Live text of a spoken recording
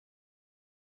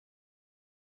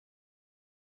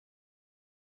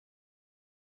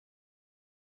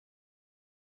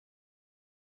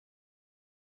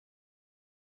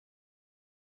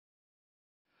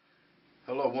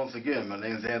Hello once again, my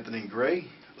name is Anthony Gray.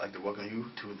 I'd like to welcome you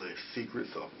to the secrets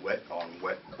of wet on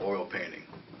wet oil painting.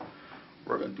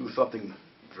 We're going to do something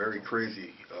very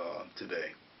crazy today.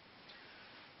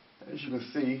 As you can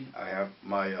see, I have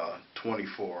my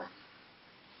 24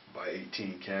 by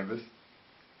 18 canvas,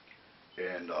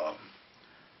 and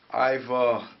I've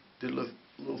did a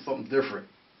little something different.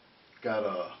 Got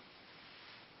a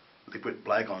liquid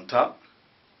black on top,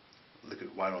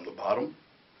 liquid white on the bottom.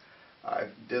 I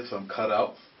did some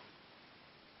cutouts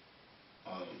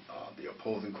on the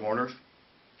opposing corners.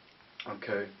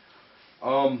 Okay.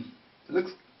 It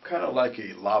looks kind of like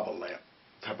a lava lamp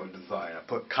type of design. I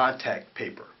put contact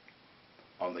paper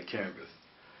on the canvas.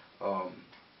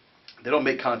 They don't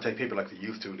make contact paper like they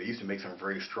used to. They used to make some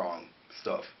very strong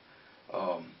stuff.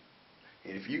 And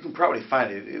if you can probably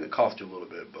find it, it'll cost you a little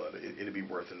bit, but it'll be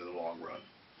worth it in the long run.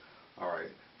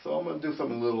 Alright, so I'm going to do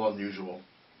something a little unusual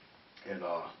and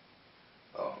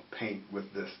paint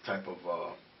with this type of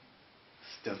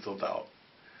stenciled out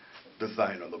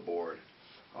design on the board.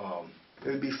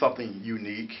 It'll be something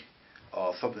unique,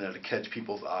 something that'll catch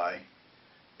people's eye,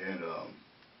 and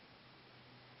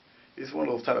it's one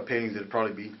of those type of paintings that'll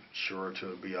probably be sure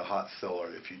to be a hot seller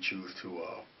if you choose to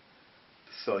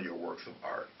sell your works of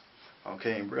art.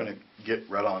 Okay, and we're going to get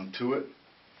right on to it.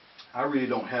 I really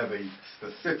don't have a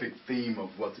specific theme of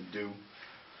what to do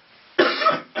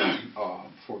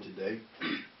for today,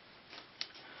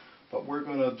 but we're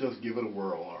going to just give it a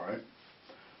whirl, alright?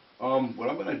 What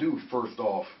I'm going to do first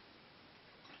off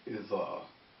is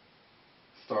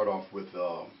start off with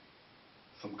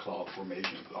some cloud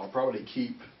formations. I'll probably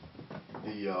keep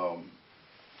the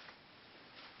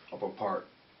upper part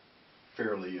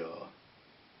fairly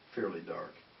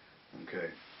dark, okay?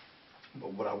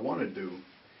 But what I want to do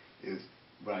is,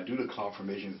 when I do the cloud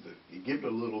formations, to give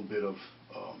it a little bit of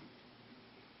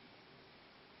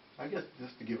I guess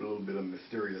just to give it a little bit of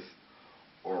mysterious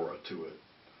aura to it.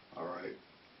 Alright.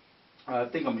 I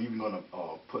think I'm even going to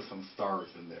put some stars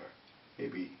in there.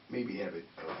 Maybe have it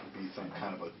be some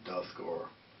kind of a dusk or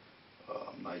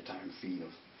nighttime scene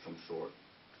of some sort.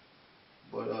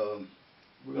 But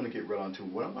we're going to get right on to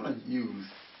what I'm going to use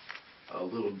a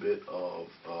little bit of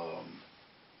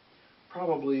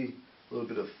probably a little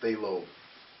bit of phthalo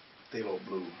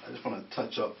blue. I just want to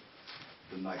touch up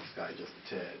the night sky just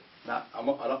a tad. Now, I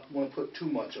don't want to put too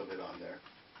much of it on there,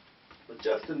 but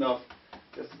just enough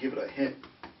just to give it a hint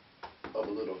of a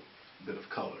little bit of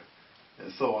color.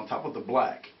 And so on top of the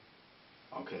black,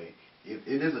 okay,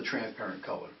 it is a transparent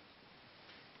color.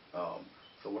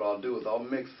 So what I'll do is I'll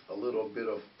mix a little bit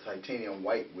of titanium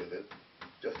white with it,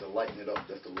 just to lighten it up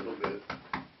just a little bit.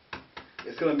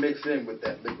 It's going to mix in with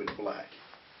that liquid black.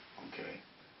 Okay,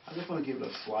 I just want to give it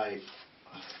a slight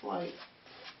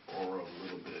or a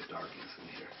little bit of darkness in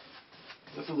here.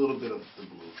 Just a little bit of the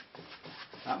blue.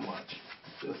 Not much.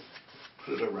 Just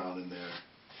put it around in there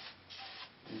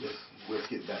and just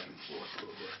whisk it back and forth a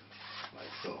little bit. Like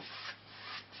so.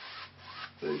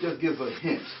 So it just gives a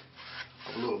hint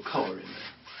of a little color in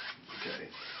there. Okay.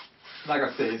 Like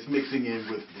I said, it's mixing in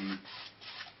with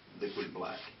the liquid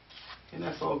black. And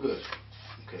that's all good.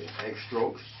 Okay, egg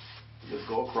strokes. Just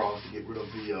go across to get rid of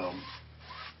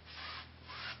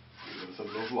some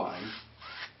of those lines.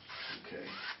 Okay.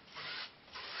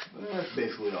 Well, that's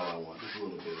basically all I want. Just a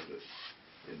little bit of it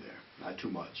in there. Not too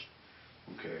much.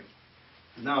 Okay.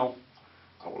 Now,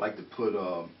 I would like to put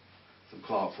some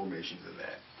cloud formations in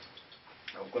that.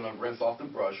 I'm going to rinse off the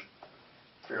brush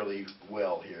fairly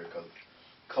well here, because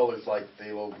colors like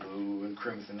phthalo blue and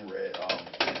crimson red,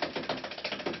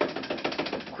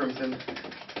 crimson,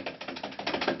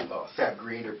 sap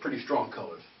green, they're pretty strong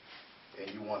colors, and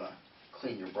you want to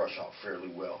clean your brush off fairly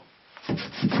well.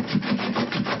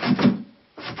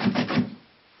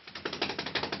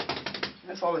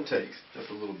 That's all it takes, just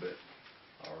a little bit.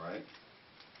 Alright.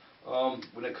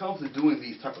 When it comes to doing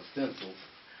these type of stencils,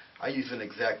 I use an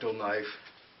X-Acto knife,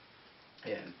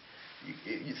 and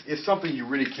it's something you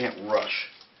really can't rush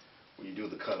when you do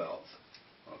the cutouts.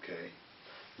 Okay.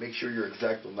 Make sure your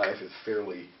X-Acto knife is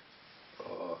fairly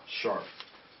sharp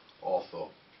also.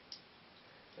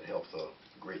 It helps a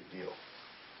great deal.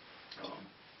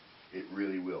 It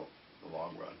really will in the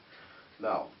long run.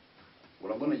 Now,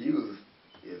 what I'm going to use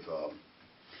is a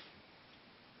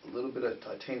little bit of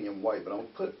titanium white, but I'm going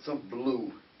to put some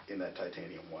blue in that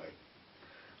titanium white.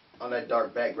 On that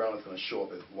dark background, it's going to show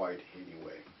up as white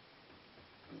anyway.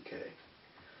 Okay.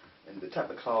 And the type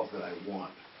of clouds that I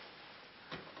want,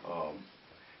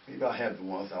 maybe I'll have the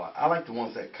ones I like the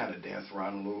ones that kind of dance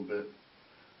around a little bit.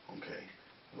 Okay.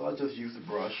 So I'll just use the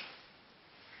brush.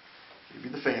 Maybe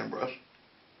the fan brush.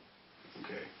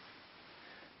 Okay.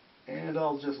 And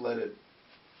I'll just let it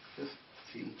just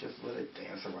See, just let it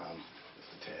dance around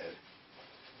just a tad.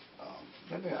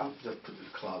 Maybe I'll just put this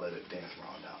cloud, let it dance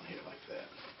around down here like that.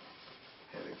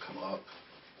 Have it come up,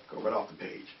 go right off the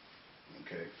page.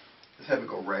 Okay, just have it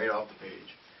go right off the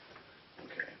page.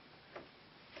 Okay.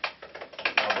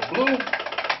 Now the blue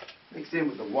mixed in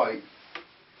with the white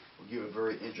will give a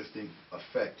very interesting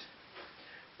effect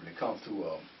when it comes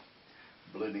to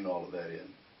blending all of that in.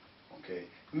 Okay,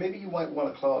 maybe you might want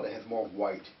a cloud that has more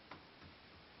white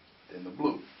than the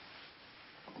blue.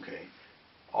 Okay,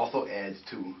 also adds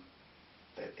to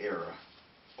that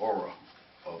aura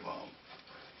of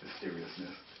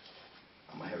mysteriousness.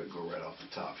 I'm gonna have it go right off the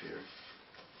top here,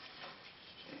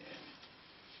 and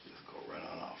just go right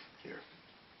on off here,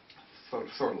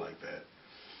 sort of like that.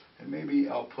 And maybe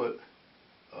I'll put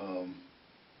a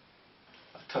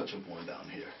touch of one down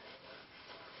here.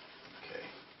 Okay,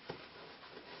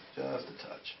 just a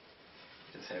touch.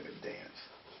 Just have it dance,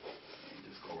 and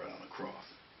just go right on across,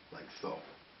 like so.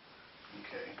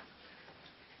 Okay.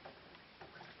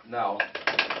 Now,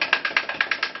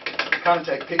 the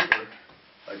contact paper,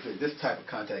 like I said, this type of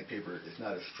contact paper is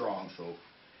not as strong, so,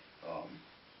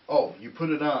 oh, you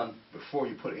put it on before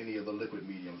you put any of the liquid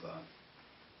mediums on.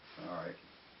 Alright.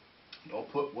 Don't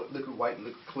put liquid white,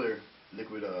 liquid clear,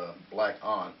 liquid black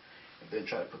on, and then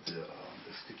try to put the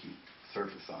sticky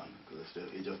surface on, because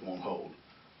it just won't hold.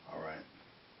 Alright.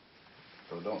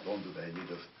 So don't do that.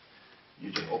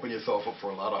 You just open yourself up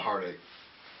for a lot of heartache.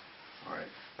 Alright.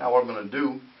 Now what I'm going to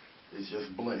do is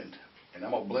just blend. And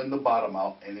I'm going to blend the bottom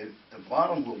out, and the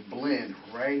bottom will blend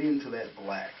right into that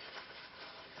black.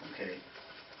 Okay?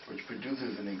 Which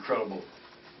produces an incredible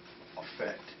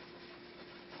effect.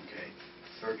 Okay?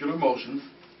 Circular motions.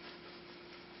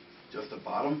 Just the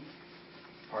bottom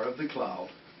part of the cloud.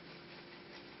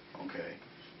 Okay?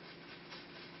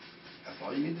 That's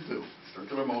all you need to do.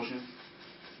 Circular motion.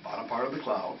 Bottom part of the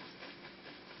cloud.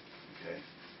 Okay?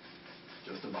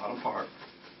 Just the bottom part.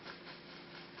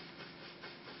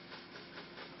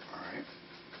 Alright.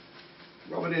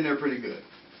 Rub it in there pretty good.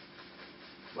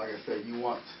 Like I said, you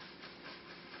want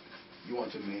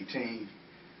to maintain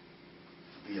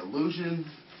the illusion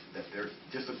that they're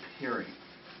disappearing,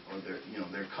 or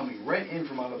they're coming right in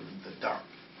from out of the dark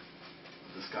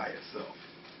of the sky itself.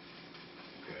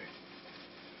 Okay.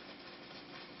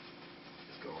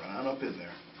 Just go right on up in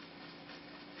there.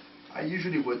 I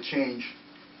usually would change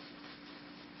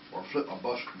or flip a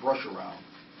brush around,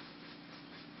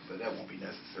 but that won't be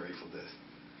necessary for this.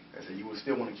 Like I said, you would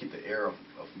still want to keep the air of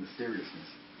mysteriousness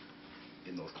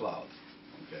in those clouds.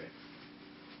 Okay,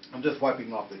 I'm just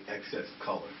wiping off the excess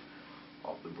color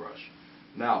off the brush.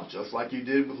 Now, just like you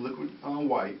did with liquid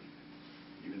white,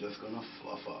 you're just going to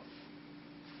fluff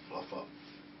up.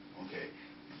 Okay,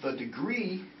 the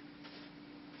degree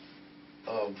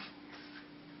of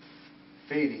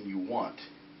fading you want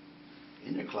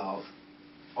in your clouds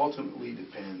ultimately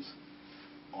depends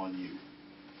on you,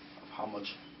 of how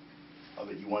much of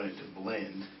it you want it to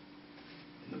blend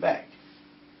in the back.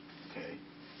 Okay,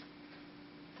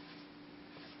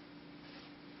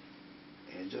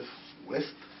 and just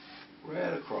wisp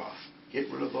right across. Get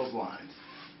rid of those lines.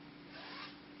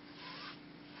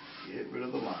 Get rid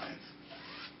of the lines.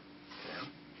 Okay,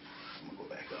 I'm gonna go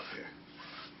back up here.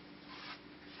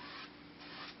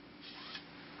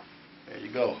 There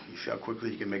you go. You see how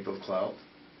quickly you can make those clouds?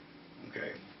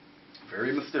 Okay.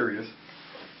 Very mysterious.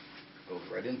 Goes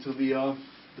right into the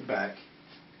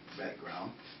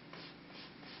background.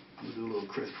 I'm going to do a little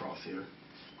crisscross here.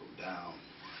 Go down,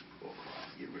 go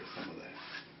across, get rid of some of that.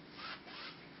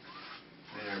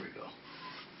 There we go.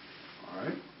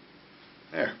 Alright.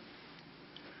 There.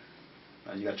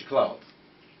 Now you got your clouds.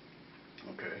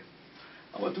 Okay.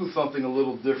 I'm going to do something a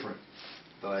little different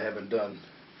that I haven't done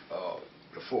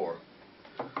before.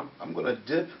 I'm going to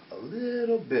dip a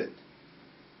little bit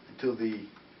into the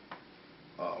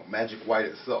magic white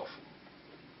itself.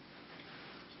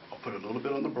 I'll put a little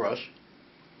bit on the brush.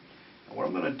 And what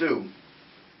I'm going to do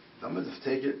is I'm going to just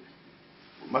take it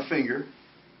with my finger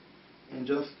and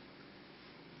just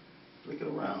flick it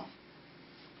around.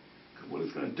 Because what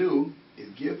it's going to do is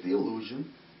give the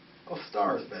illusion of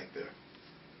stars back there.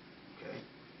 Okay?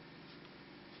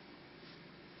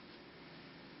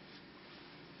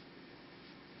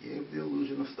 Give the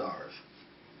illusion of stars.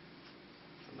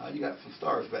 So now you got some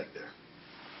stars back there.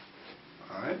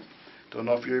 Alright? Don't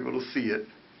know if you're able to see it,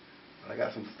 but I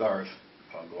got some stars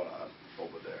going on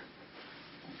over there.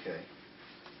 Okay?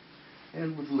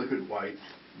 And with liquid white,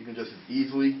 you can just as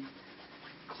easily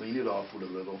clean it off with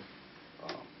a little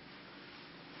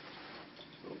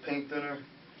paint thinner.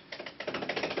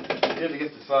 Hit it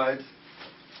against the sides.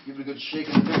 Give it a good shake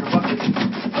in the bigger bucket.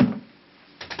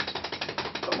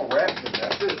 Some wraps in that.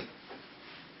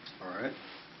 Alright.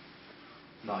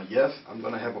 Now, yes, I'm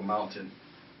going to have a mountain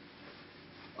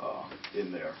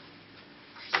in there.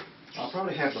 I'll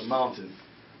probably have the mountain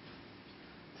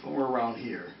somewhere around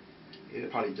here. It'll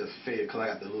probably just fade because I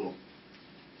got the little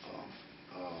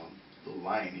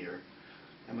line here.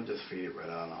 I'm going to just fade it right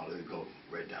out, and I'll let it go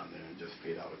right down there and just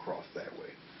fade out across that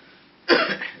way.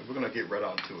 And we're going to get right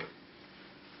onto it.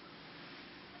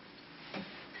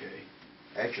 Okay.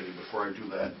 Actually, before I do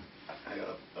that, I got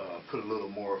to put a little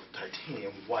more of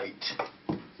titanium white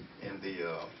in the,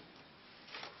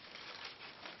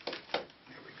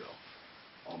 there we go,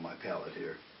 on my palette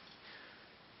here.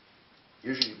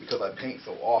 Usually because I paint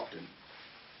so often,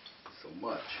 so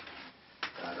much,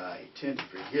 that I tend to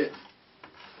forget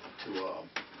to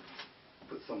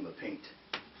put some of the paint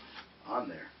on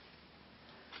there.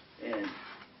 And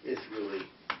it's really,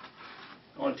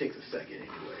 it only takes a second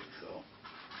anyway, so.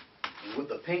 And with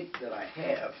the paint that I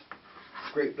have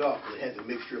scraped off, it has a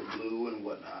mixture of blue and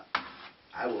whatnot,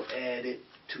 I will add it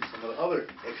to some of the other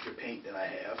extra paint that I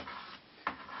have.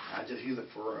 I just use it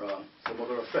for some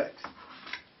other effects.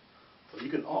 So you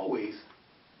can always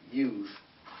use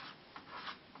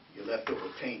your leftover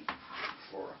paint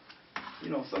for, you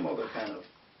know, some other kind of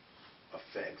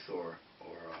effects or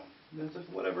you know, just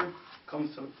whatever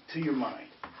comes to your mind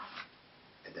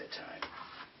at that time.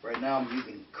 Right now I'm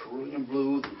using cerulean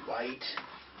blue, the white,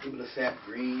 a little bit of sap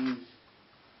green.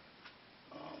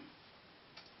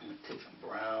 I'm going to take some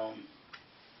brown,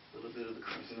 a little bit of the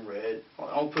crimson red.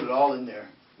 I'll put it all in there,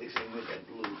 mixing with that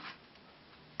blue.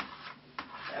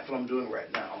 That's what I'm doing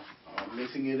right now. I'm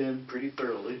mixing it in pretty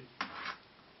thoroughly.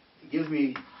 It gives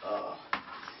me a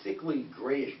sickly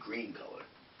grayish green color.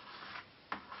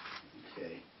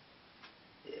 Okay.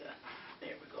 Yeah,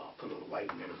 there we go. I'll put a little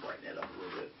white in there to brighten that up a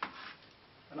little bit.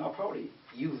 And I'll probably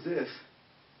use this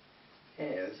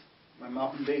as my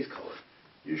mountain base color.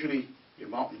 Usually your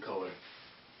mountain color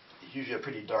is usually a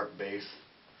pretty dark base,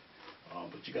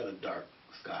 but you got a dark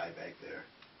sky back there.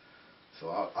 So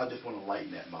I just want to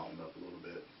lighten that mountain up a little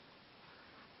bit.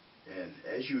 And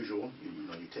as usual, you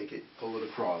know, you take it, pull it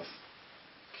across,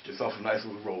 get yourself a nice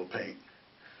little roll of paint.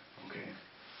 Okay,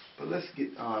 but let's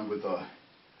get on with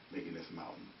making this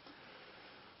mountain.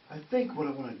 I think what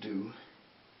I want to do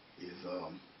is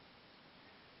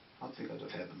I think I'll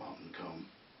just have the mountain come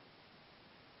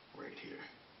right here.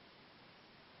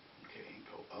 Okay,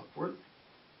 go upward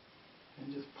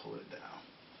and just pull it down.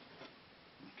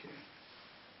 Okay.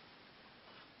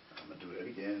 I'm going to do it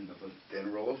again with a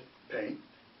thin roll of paint.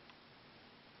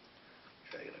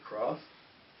 Drag it across.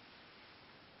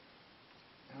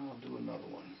 And I'll do another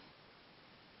one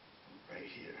right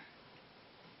here.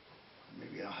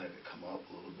 Maybe I'll have it come up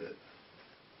a little bit,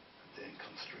 then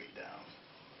come straight down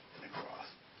and across.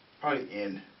 Probably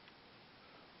end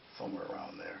somewhere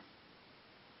around there.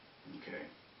 Okay.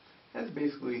 That's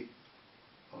basically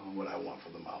what I want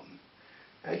for the mountain.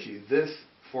 Actually, this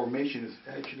formation is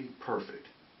actually perfect,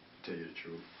 to tell you the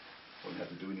truth. Won't have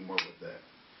to do any more with that.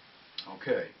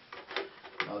 Okay.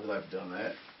 Now that I've done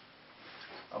that,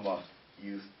 I'm going to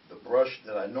use the brush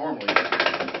that I normally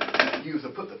use to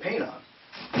put the paint on.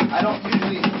 I don't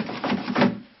usually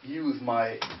use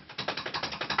my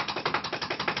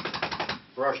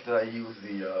brush that I use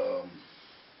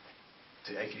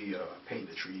to actually paint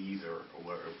the trees or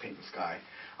paint the sky.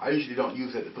 I usually don't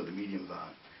use that to put the mediums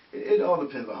on. It all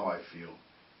depends on how I feel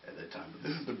at that time. But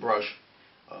this is the brush.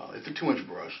 It's a 2-inch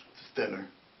brush. It's thinner.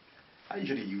 I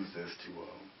usually use this to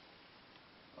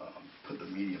put the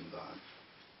mediums on.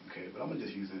 Okay, but I'm going to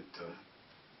just use it to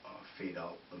fade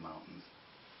out the mountains.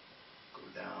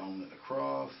 Go down and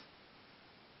across.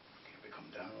 Okay, we come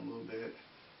down a little bit.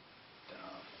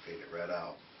 Down, fade it right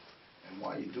out. And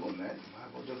while you're doing that, you might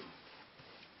as well just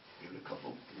give it a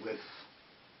couple wisps.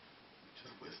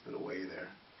 Just wisp it away there.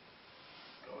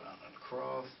 Go down and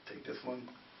across. Take this one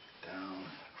down and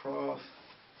across.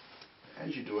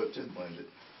 As you do it, just blend it.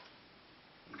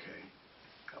 Okay.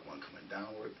 Got one coming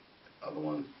downward. The other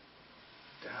one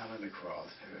down and across.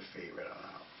 Have it fade right on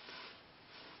out.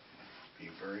 Be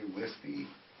very wispy.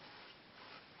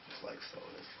 Just like so.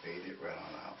 Just fade it right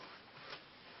on out.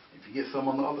 If you get some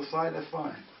on the other side, that's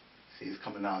fine. See, it's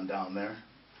coming down there.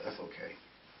 That's okay.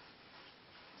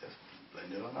 Just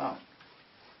blend it on out.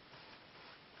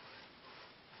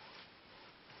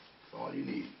 That's all you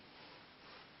need.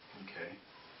 Okay.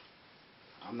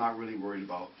 I'm not really worried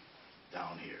about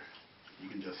down here. You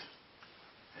can just,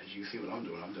 as you see what I'm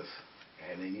doing, I'm just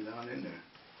adding it on in there.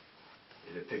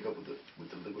 It'll pick up with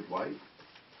the liquid white.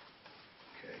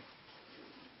 Okay.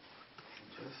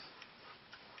 And just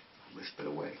wisp it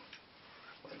away,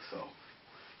 like so.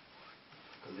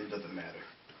 Because it doesn't matter.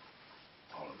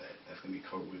 All of that. That's going to be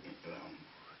covered with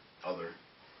other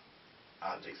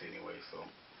objects anyway, so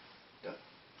that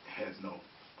has no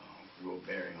real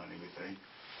bearing on anything.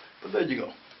 But there you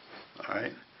go. All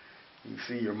right, you can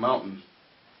see your mountain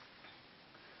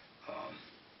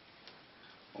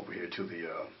over here to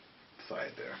the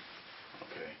side there.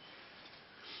 Okay.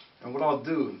 And what I'll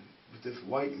do with this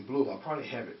white and blue, I'll probably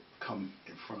have it come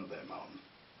in front of that mountain.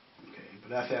 Okay. But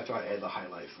that's after I add the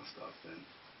highlights and stuff, then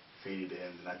fade it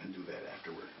in, and I can do that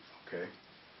afterward. Okay.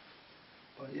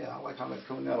 But yeah, I like how that's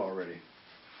coming out already.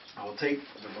 I'll take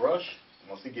the brush,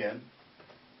 once again,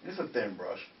 it's a thin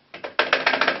brush.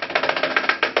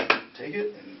 Take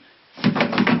it and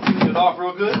clean it off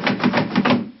real good.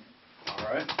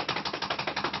 Alright.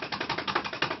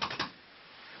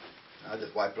 I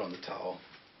just wipe it on the towel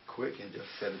quick and just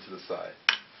set it to the side.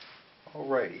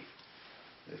 Alrighty.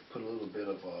 Let's put a little bit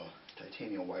of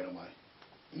titanium white on my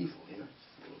easel here.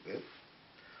 Just a little bit.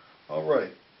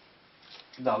 Alright.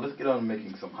 Now let's get on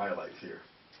making some highlights here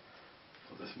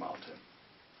for this mountain.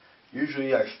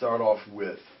 Usually I start off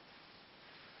with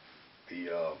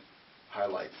the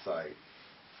highlight side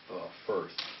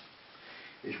first.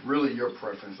 It's really your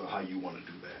preference on how you want to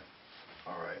do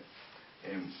that. Alright.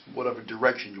 And whatever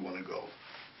direction you want to go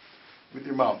with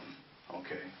your mountain.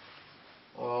 Okay.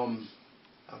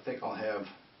 I think I'll have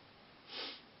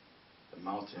the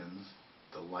mountains,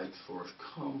 the light source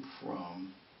come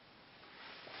from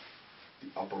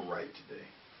the upper right today.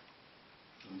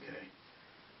 Okay.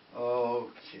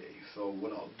 Okay, so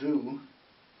what I'll do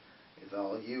is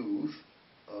I'll use,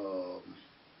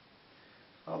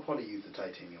 I'll probably use the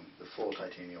titanium, the full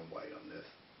titanium white on this.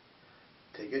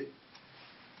 Take it,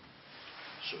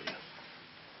 show you.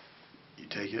 You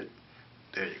take it,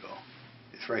 there you go.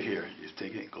 It's right here. You just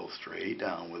take it and go straight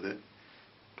down with it,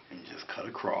 and you just cut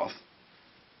across.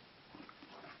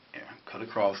 Yeah, cut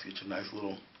across, get your nice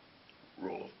little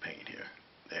roll of paint here.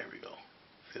 There we go.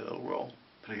 See that little roll?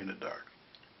 Put it in the dark.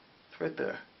 It's right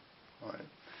there. Alright.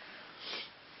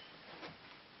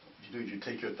 What you do is you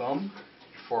take your thumb,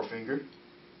 your forefinger,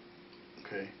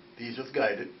 okay, these just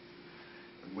guide it,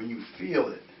 and when you feel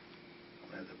it, I'm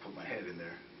going to have to put my head in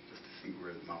there just to see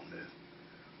where the mountain is.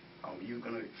 You're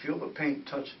going to feel the paint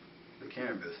touch the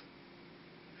canvas,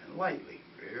 and lightly,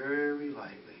 very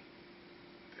lightly,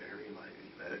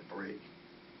 let it break.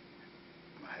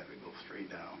 I'm going to have it go straight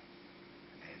down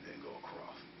and then go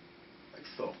across, like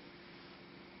so.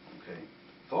 Okay,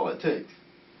 that's all it takes.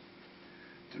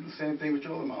 Do the same thing with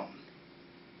your other mountain.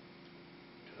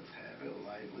 Just have it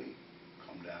lightly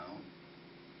come down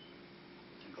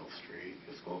and go straight.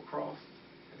 Just go across.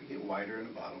 Have it get wider in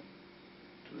the bottom.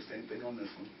 Do the same thing on this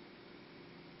one.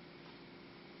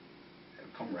 Have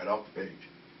it come right off the page.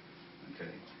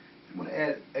 Okay. You want to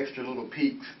add extra little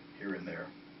peaks here and there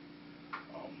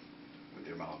with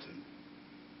your mountain.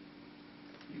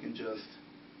 You can just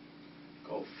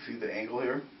go, see the angle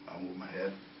here? I'll move my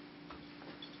head.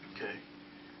 Okay.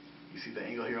 You see the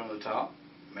angle here on the top?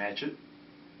 Match it.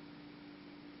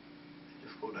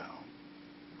 Just go down,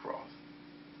 across.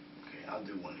 Okay, I'll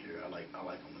do one here. I like them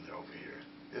when they're over here.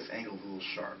 This angle's a little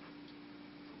sharp.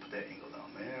 So put that angle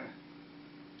down there.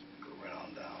 Go right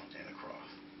on down and across.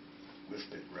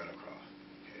 Wisp it right across.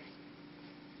 Okay.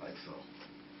 Like so.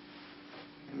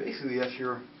 And basically that's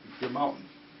your mountain.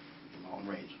 Your mountain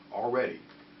range already.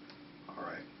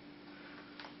 Alright.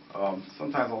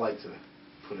 Sometimes I like to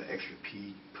put an extra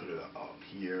peak, put it out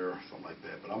here, or something like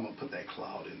that, but I'm going to put that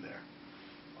cloud in there.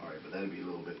 Alright, but that'll be a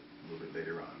little bit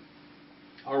later on.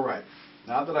 Alright,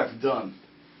 now that I've done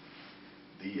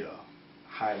the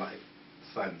highlight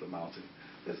side of the mountain,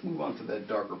 let's move on to that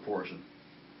darker portion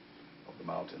of the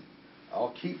mountain.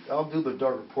 I'll do the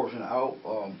darker portion.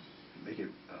 I'll make it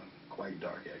quite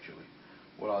dark actually.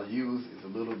 What I'll use is a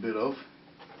little bit of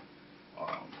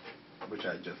which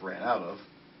I just ran out of,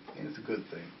 and it's a good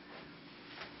thing.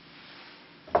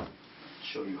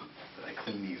 Show you that I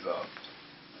clean these up.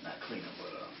 Not clean them,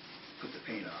 but put the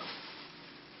paint on.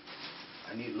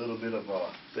 I need a little bit of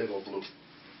Lavalamp blue.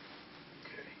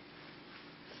 Okay.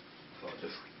 So I'll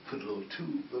just put a little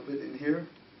bit in here.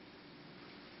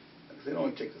 Because it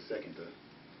only takes a second to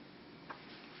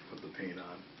put the paint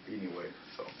on anyway,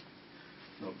 so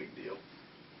no big deal.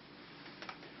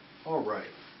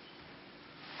 Alright.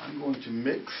 I'm going to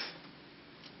mix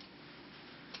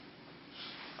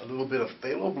a little bit of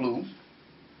phthalo blue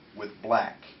with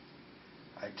black.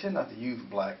 I tend not to use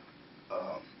black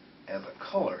as a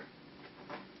color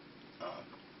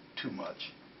too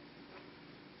much.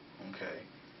 Okay.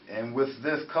 And with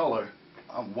this color,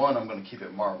 I'm going to keep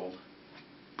it marbled.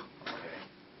 Okay.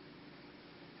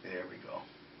 There we go.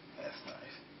 That's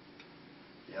nice.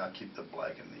 Yeah, I'll keep the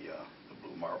black and the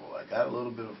blue marble. I got a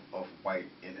little bit of white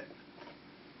in it.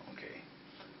 Okay.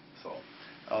 So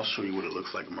I'll show you what it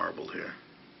looks like marbled here.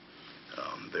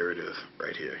 There it is,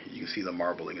 right here. You can see the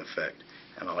marbling effect,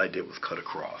 and all I did was cut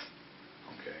across.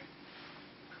 Okay.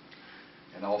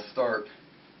 And I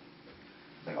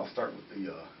think I'll start with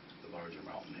the larger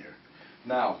mountain here.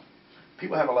 Now,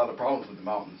 people have a lot of problems with the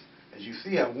mountains. As you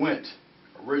see, I went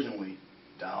originally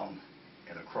down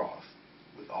and across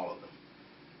with all of them,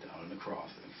 down and across,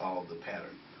 and followed the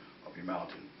pattern of your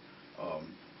mountain. Now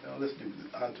I'll do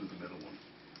the middle one.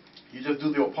 You just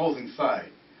do the opposing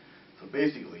side. So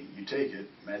basically, you take it,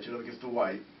 match it up against the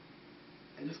white,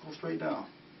 and just go straight down.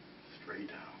 Straight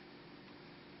down.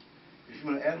 If you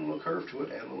want to add a little curve to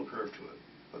it, add a little curve to it.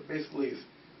 But basically,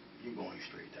 you're going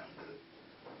straight down with it.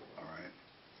 Alright?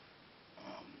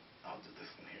 I'll do this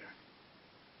one here.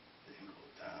 Then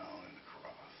go down and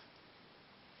across.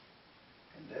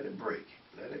 And let it break.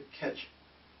 Let it catch.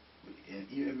 And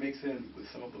even mix in with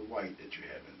some of the white that you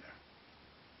have in there.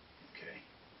 Okay?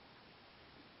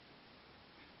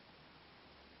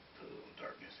 Put a little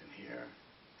darkness in here.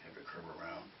 Have it curve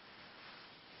around.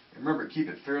 And remember, keep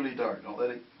it fairly dark. Don't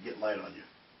let it get light on you.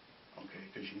 Okay?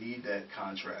 Because you need that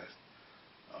contrast.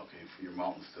 Okay? For your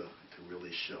mountains to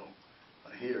really show.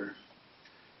 But here,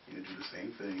 you're going to do the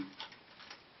same thing.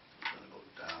 You're going to go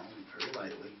down very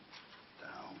lightly.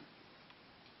 Down.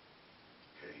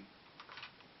 Okay?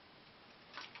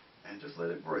 And just let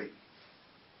it break.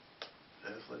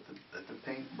 Just let the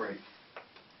paint break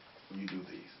when you do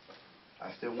these.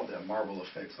 I still want that marble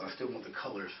effect, so I still want the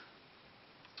colors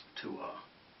to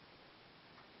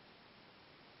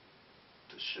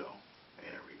show.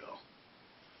 There we go.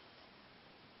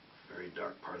 Very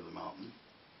dark part of the mountain.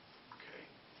 Okay,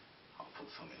 I'll put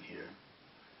some in here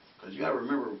because you got to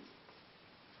remember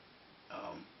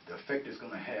the effect it's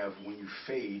going to have when you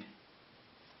fade.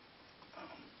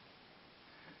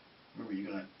 Remember,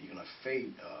 you're gonna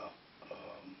fade.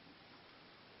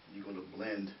 You're gonna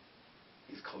blend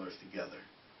these colors together.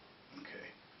 Okay.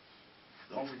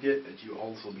 Don't forget that you'll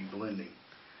also be blending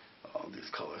these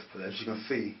colors. But as you can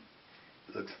see,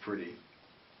 it looks pretty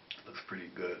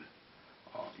good,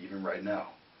 even right now.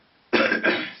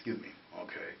 Excuse me.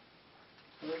 Okay.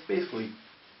 And that's basically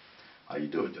how you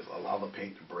do it. Just allow the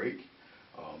paint to break.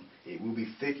 It will be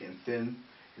thick and thin.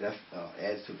 That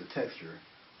adds to the texture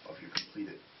of your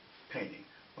completed painting.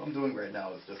 What I'm doing right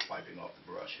now is just wiping off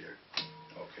the brush here.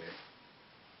 Okay.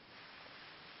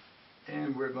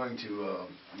 And we're going to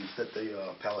I'm going to set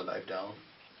the palette knife down.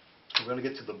 We're going to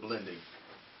get to the blending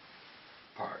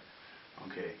part.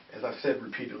 Okay. As I've said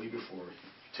repeatedly before,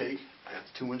 take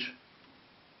a 2-inch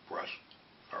brush.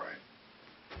 Alright.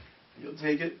 You'll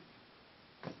take it,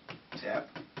 tap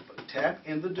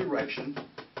in the direction,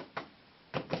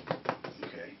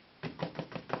 okay,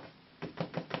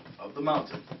 of the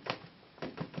mountain.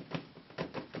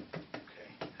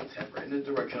 In the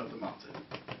direction of the mountain.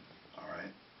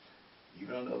 Alright?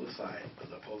 Even on the other side,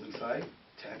 the opposing side,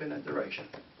 tap in that direction.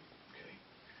 Okay?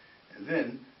 And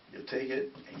then you take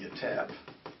it and you tap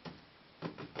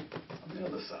on the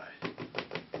other side.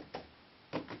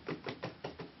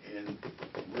 And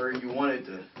where you want it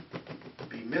to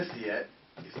be misty at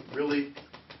is really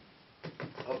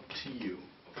up to you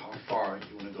of how far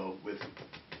you want to go with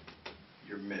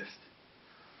your mist.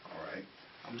 Alright?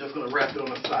 I'm just going to wrap it on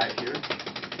the side here.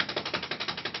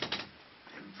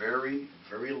 Very,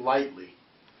 very lightly,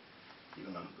 you're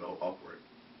going to go upward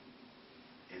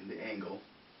in the angle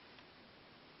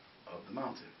of the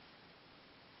mountain.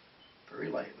 Very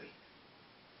lightly.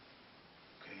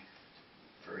 Okay?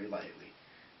 Very lightly.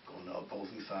 Go on the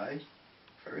opposing side.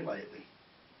 Very lightly.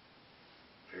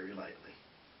 Very lightly.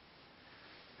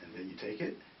 And then you take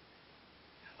it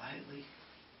and lightly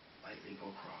go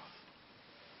across.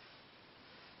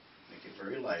 Make it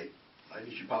very light as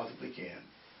you possibly can.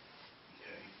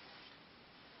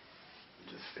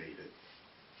 Just fade it.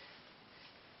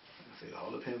 It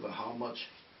all depends on how much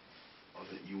of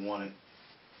it you want it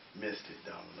misted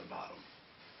down on the bottom.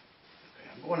 Okay,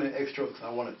 I'm going in extra because I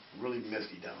want it really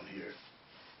misty down here.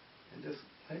 And just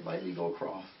lightly go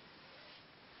across.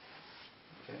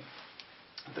 Okay,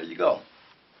 there you go.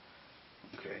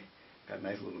 Okay, got a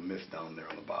nice little mist down there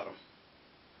on the bottom.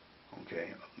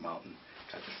 Okay, up the mountain.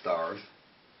 Got the stars.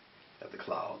 Got the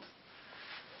clouds.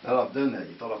 Now that I've done that,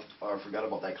 you thought I forgot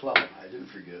about that cloud. I didn't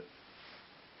forget.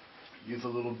 Use a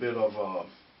little bit of,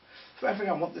 so I think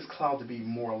I want this cloud to be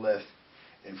more or less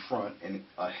in front, and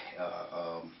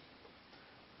not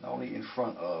only in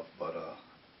front of, but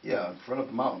yeah, in front of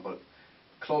the mountain, but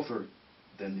closer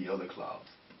than the other clouds.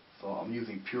 So I'm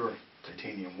using pure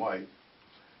titanium white.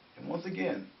 And once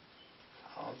again,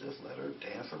 I'll just let her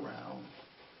dance around.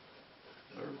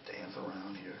 Let her dance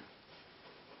around here.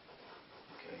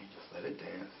 Okay, just let it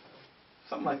dance.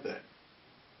 something like that.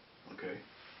 Okay,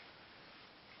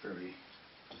 fairly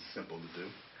simple to do.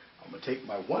 I'm going to take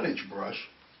my 1-inch brush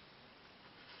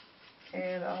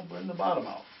and I'll blend the bottom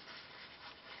out.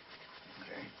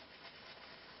 Okay,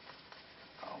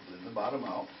 I'll blend the bottom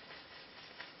out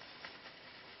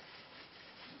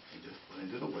and just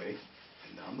blend it away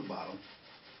and down the bottom.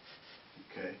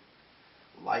 Okay,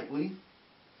 lightly,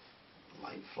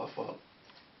 light fluff up,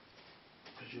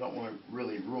 because you don't want to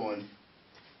really ruin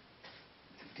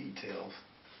the details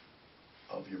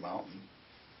of your mountain.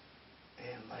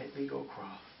 And lightly go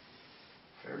across,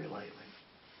 very lightly.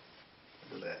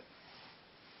 Look at that.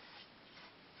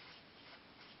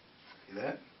 See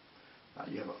that? Now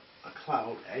you have a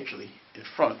cloud actually in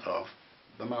front of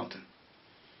the mountain.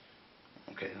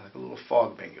 Okay, like a little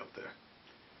fog bank up there.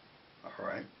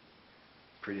 Alright.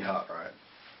 Pretty hot, right?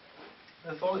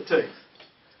 That's all it takes.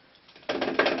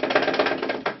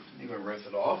 You're going to rinse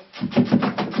it off.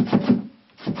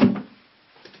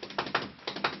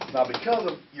 Now, because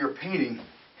of your painting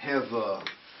has a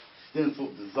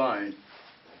stenciled design,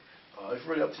 it's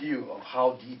really up to you of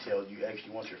how detailed you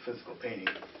actually want your physical painting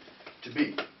to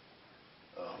be.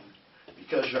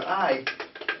 Because your eye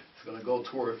is going to go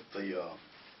towards the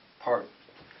part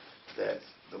that's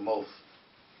the most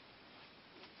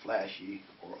flashy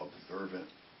or observant,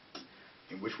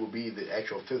 and which will be the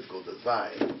actual physical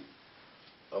design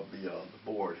of the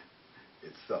board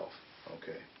itself.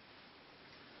 Okay.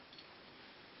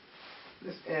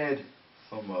 Let's add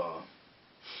some, I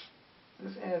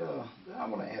want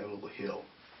to add a little hill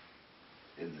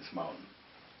in this mountain,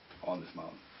 on this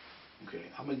mountain. Okay,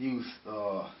 I'm going to use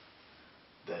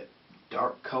that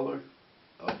dark color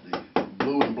of the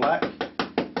blue and black.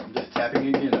 I'm just tapping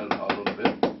it in a little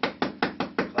bit.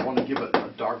 I want to give it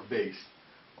a dark base.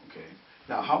 Okay,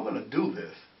 now how I'm going to do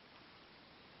this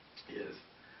is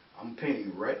I'm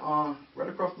painting right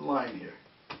across the line here.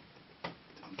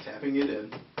 I'm tapping it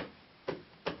in.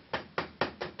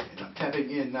 Tapping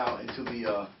in now into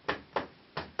the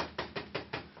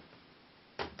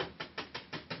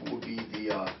what would be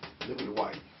the liquid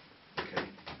white. Okay,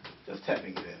 just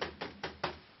tapping it in.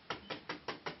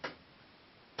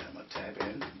 And I'm gonna tap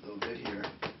in a little bit here,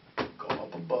 go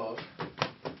up above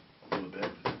a little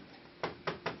bit.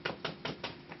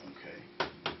 Okay,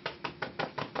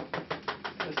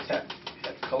 just tap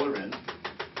color in.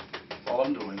 That's all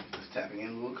I'm doing. Just tapping in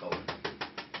a little color.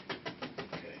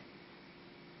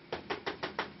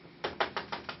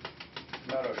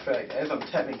 Matter of fact, as I'm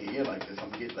tapping it in like this,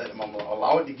 I'm gonna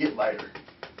allow it to get lighter.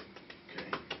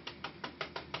 Okay.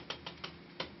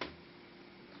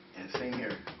 And same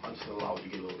here, I'll just allow it to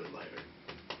get a little bit lighter.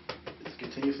 Just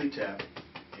continuously tap,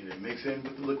 and then mix in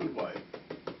with the liquid white.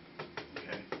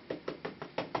 Okay.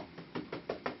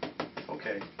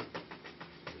 Okay.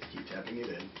 Just keep tapping it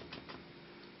in.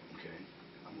 Okay.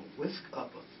 I'm gonna whisk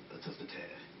up just a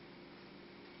tad.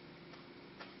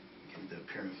 Give the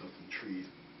appearance of some trees.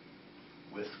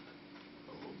 Whisk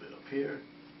a little bit up here.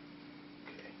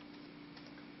 Okay.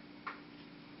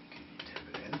 Okay, tap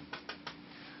it in.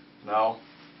 Now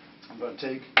I'm going to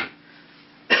take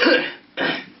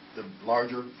the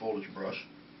larger foliage brush.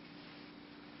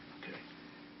 Okay.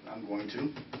 I'm going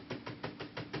to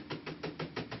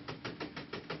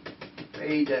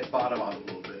fade that bottom out a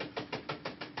little bit.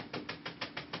 A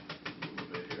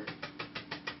little bit here.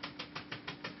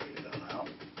 Fade it on out.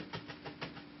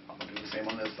 I'm going to do the same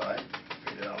on this side.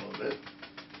 It out a little bit.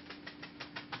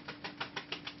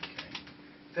 Okay.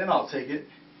 Then I'll take it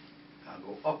and I'll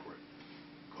go upward.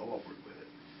 Go upward with it.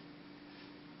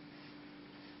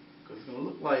 Because it's going to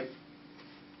look like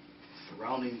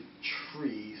surrounding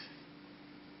trees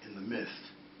in the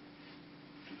mist.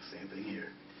 Do the same thing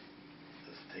here.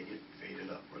 Just take it, fade it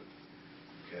upward.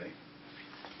 Okay.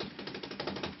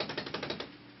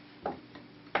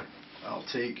 I'll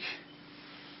take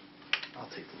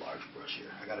the large brush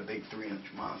here. I got a big 3-inch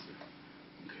monster.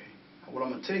 Okay. Now what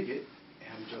I'm going to take it, and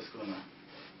I'm just going to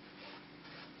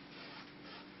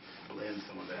blend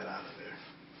some of that out of there.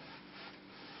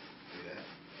 See that?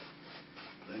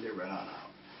 Blend it right on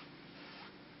out.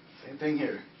 Same thing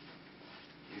here.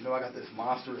 You know I got this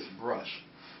monstrous brush.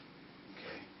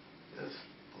 Okay. Just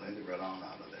blend it right on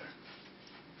out of there.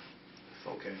 It's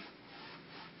okay.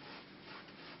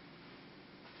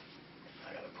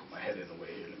 My head in the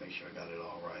way here to make sure I got it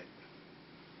all right.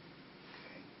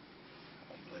 Okay.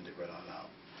 I'll blend it right on out.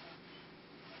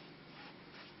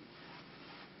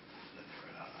 Blend it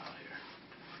right on out here.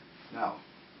 Now,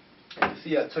 you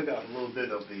see I took out a little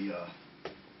bit of the,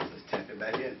 just tap it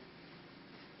back in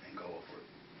and go upward.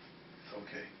 It's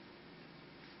okay.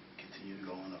 Continue to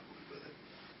go on upward with it.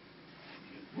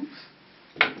 Whoops.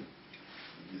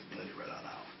 You just blend it right on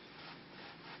out.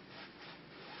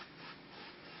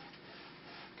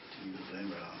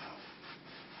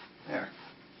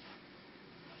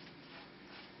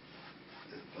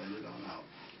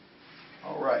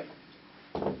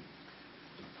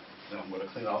 I'm going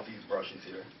to clean off these brushes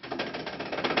here.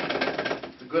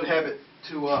 It's a good habit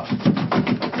to, when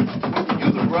you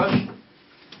use a brush,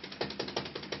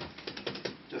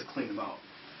 just clean them out.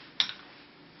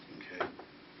 Okay.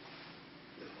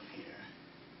 This one here.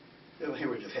 This one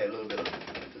here we just had a little bit of,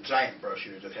 the giant brush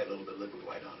here just had a little bit of liquid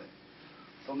white on it.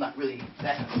 So I'm not really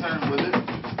that concerned with it.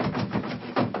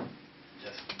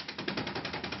 Just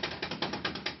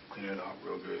clean it out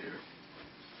real good here.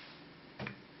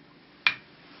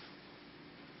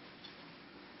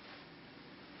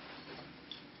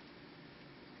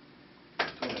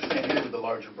 Doing the same here with the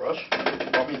larger brush.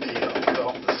 I mean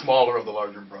the smaller of the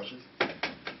larger brushes. Okay.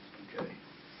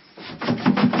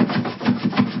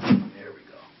 There we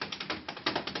go.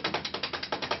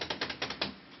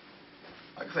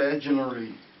 Like I said, I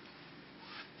generally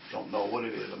don't know what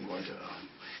it is I'm going to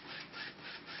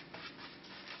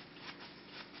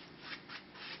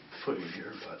put in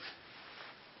here, but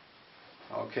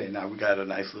okay, now we got a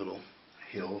nice little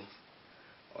hill,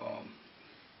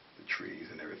 the trees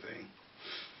and everything.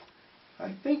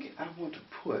 I think I want to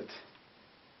put,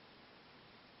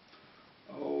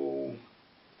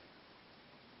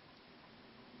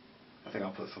 I think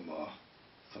I'll put some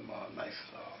nice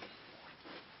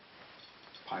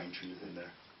pine trees in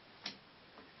there.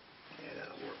 Yeah,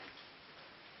 that'll work.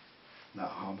 Now,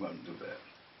 how I'm going to do that?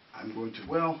 I'm going to,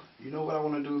 well, you know what I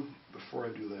want to do before I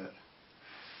do that?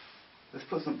 Let's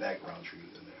put some background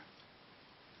trees in there.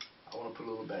 I want to put a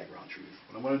little background trees.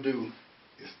 What I'm going to do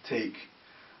is take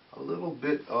a little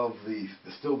bit of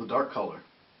still the dark color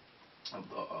of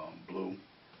the blue.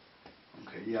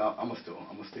 Okay, yeah, I'm gonna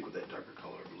stick with that darker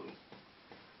color of blue.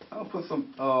 I'll put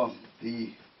some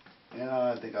and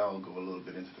I think I'll go a little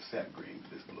bit into the sap green,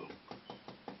 this blue.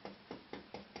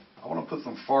 I want to put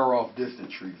some far off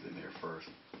distant trees in here first.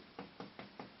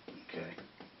 Okay.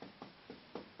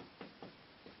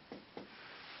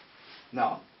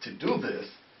 Now, to do this,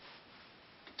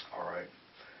 all right,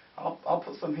 I'll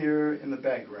put some here in the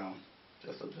background,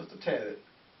 just a tad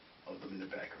of them in the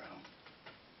background.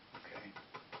 Okay.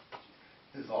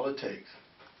 This is all it takes.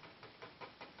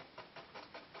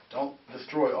 Don't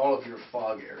destroy all of your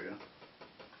fog area.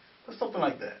 Put something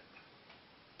like that.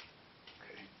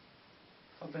 Okay.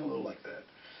 Something a little like that.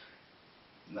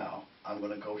 Now, I'm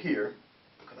going to go here,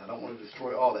 because I don't want to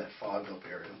destroy all that fogged up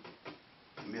area.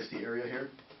 The misty area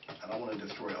here, I don't want to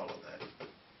destroy all of that.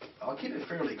 I'll keep it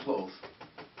fairly close.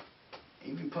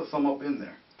 Even put some up in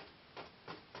there.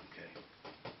 Okay.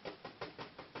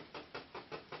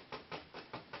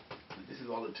 And this is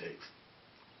all it takes.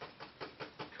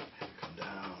 Come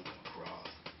down, come across.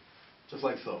 Just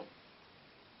like so.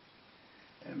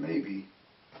 And maybe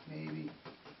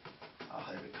I'll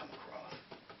have it come across.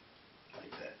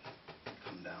 Like that.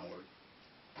 Come downward.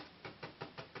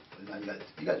 And now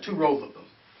you got 2 rows of them.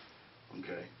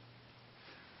 Okay.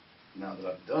 Now that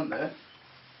I've done that,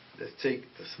 let's take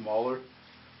the smaller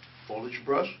foliage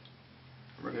brush,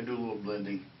 and we're going to do a little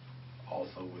blending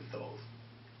also with those.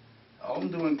 All I'm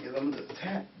doing is I'm going to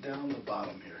tap down the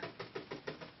bottom here.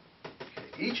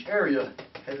 Okay. Each area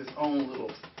has its own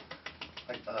little,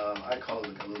 I call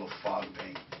it like a little fog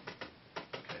bank.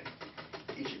 Okay.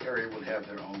 Each area would have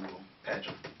their own little patch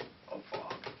of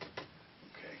fog.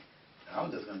 Okay. Now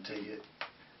I'm just going to take it,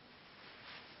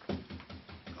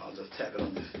 I'll just tap it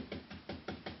on this.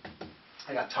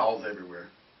 I got towels everywhere.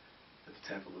 Let's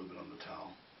tap a little bit on the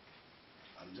towel.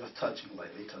 I'm just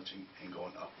lightly touching, and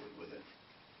going upward with it.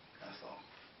 That's all.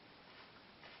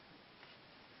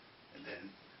 And then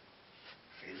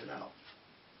fade it out.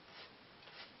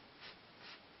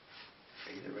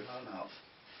 Fade it right on out.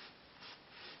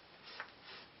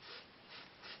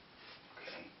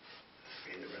 Okay.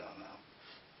 Fade it right on out.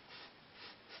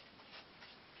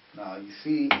 Now you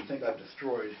see, you think I've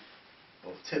destroyed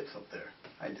those tips up there.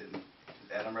 I didn't.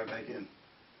 Just add them right back in.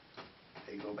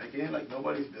 They go back in like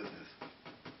nobody's business.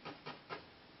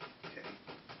 Okay.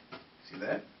 See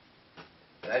that?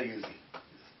 That easy.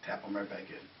 Just tap them right back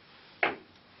in.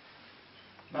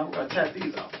 Now we're going to tap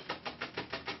these out.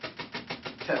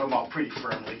 Tap them out pretty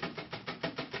firmly.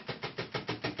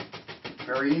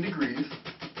 Varying degrees.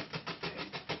 Okay.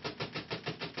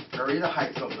 Vary the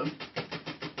heights of them.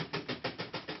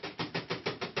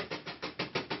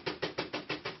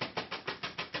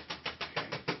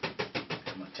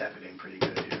 Tap it in pretty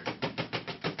good here.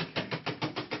 Okay.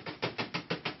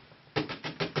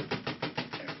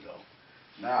 There we go.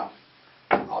 Now,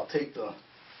 I'll take the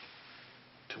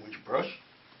 2-inch brush,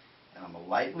 and I'm going to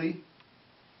lightly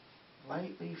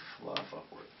fluff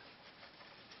upward.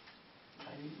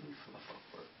 Lightly fluff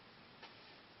upward.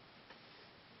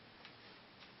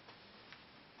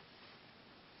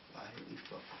 Lightly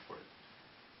fluff upward.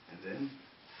 And then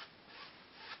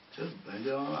Just blend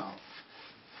it on out.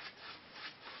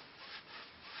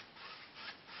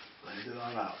 Blend it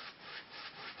on out.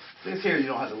 This here you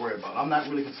don't have to worry about. I'm not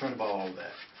really concerned about all of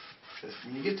that. Just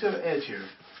when you get to the edge here,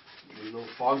 you get a little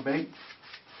fog bank.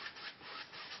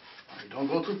 All right, don't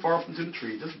go too far up into the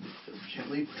tree. Just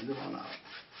gently blend it on out.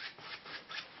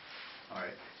 All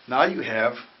right. Now you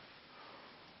have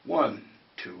 1,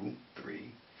 2,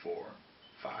 3, 4,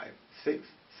 5, 6,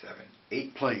 7,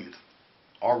 8 planes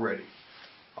already.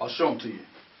 I'll show them to you.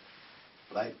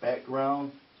 Black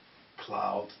background,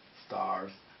 clouds,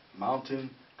 stars, mountain,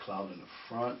 cloud in the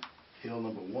front, hill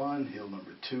number 1, hill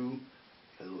number 2,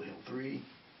 hill 3,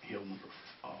 hill number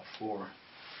 4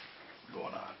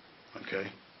 going on.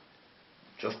 Okay?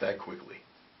 Just that quickly.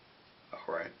 All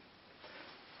right.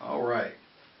 All right.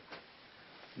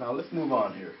 Now let's move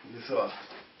on here. This a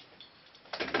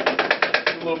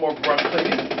little more brush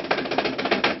plating.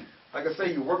 Like I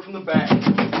say, you work from the back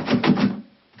and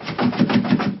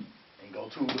go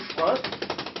to the front.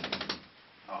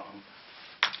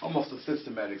 Almost a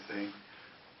systematic thing.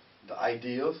 The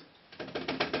ideas,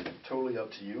 totally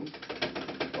up to you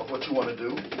of what you want to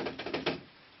do.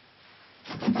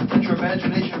 Let your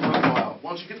imagination run wild.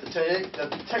 Once you get the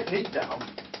technique down,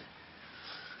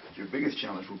 your biggest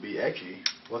challenge will be actually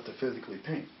what to physically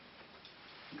paint.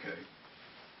 Okay.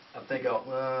 I think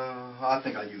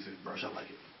I'll use this brush. I like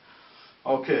it.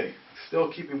 Okay. Still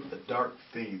keeping with the dark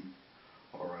theme.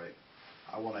 All right.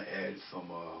 I want to add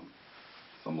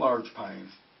some large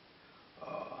pines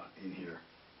in here,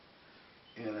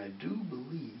 and I do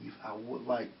believe I would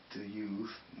like to use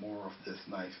more of this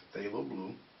nice phthalo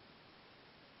blue.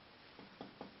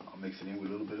 I'll mix it in with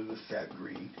a little bit of the sap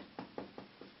green.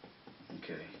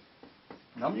 Okay.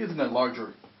 Now I'm using a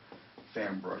larger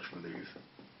fan brush for these.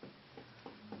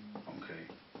 Okay.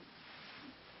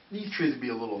 These trees would be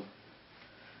a little,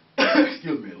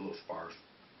 excuse me, a little sparse.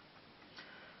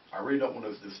 I really don't want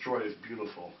to destroy this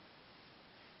beautiful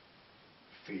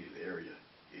faded area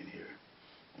in here.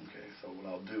 Okay, so what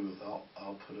I'll do is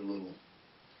I'll put a little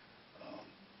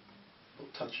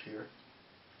touch here.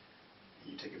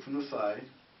 You take it from the side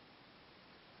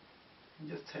and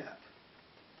just tap.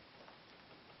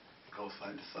 Go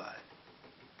side to side.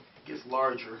 It gets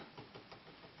larger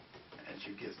as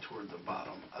you get toward the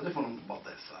bottom. I just want them about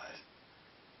that size.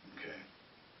 Okay.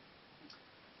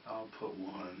 I'll put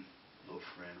one little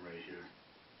friend right here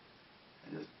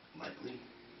and just lightly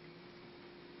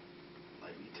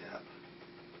tap.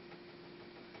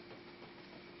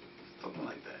 Something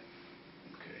like that.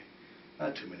 Okay.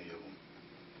 Not too many of them.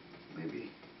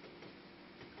 Maybe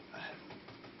I have them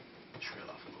trail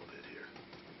off a little bit here.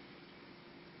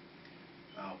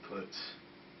 I'll put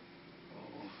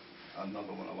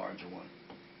another one, a larger one.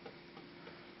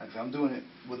 Like I'm doing it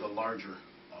with a larger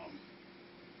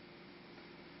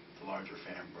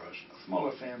fan brush. A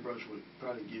smaller fan brush would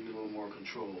probably give you a little more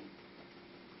control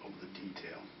over the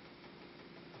detail.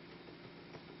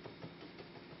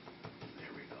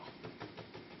 There we go.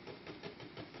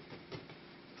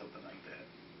 Something like that.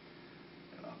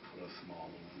 And I'll put a smaller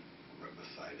one right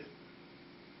beside it.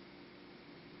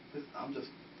 I'm just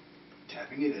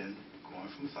tapping it in, going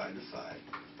from side to side.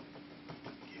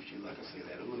 Gives you, like I say,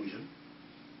 that illusion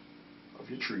of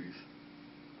your trees.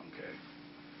 Okay.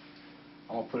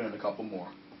 I'm going to put in a couple more.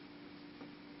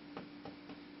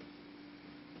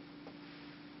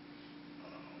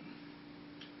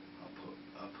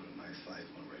 I'll put a nice size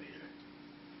one right here.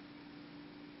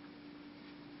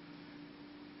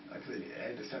 Like I said, to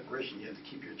add the separation, you have to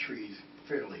keep your trees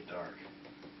fairly dark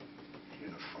here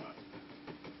in the front.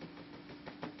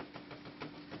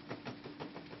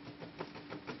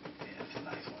 Yeah, it's a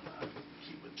nice one. I'll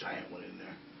keep a giant one in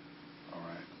there. All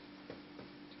right.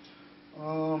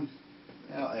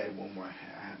 I'll add one more. I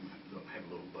have a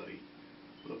little buddy,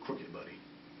 a little crooked buddy.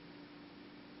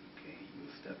 Okay, you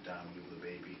will step down when he was a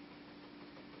baby.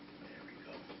 There we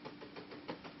go.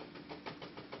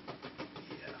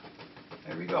 Yeah,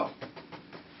 there we go.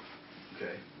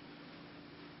 Okay,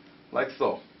 like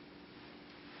so.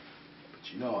 But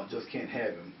you know, I just can't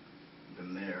have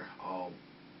them there all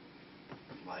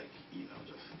like, you know,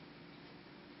 just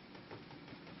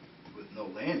with no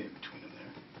land in between them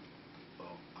there.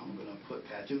 I'm going to put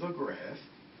patches of grass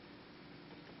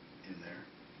in there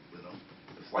with them.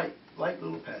 Just light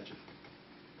little patches,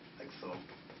 like so.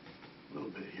 A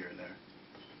little bit here and there.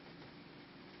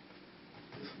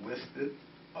 Just whisk it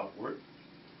upward,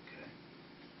 okay,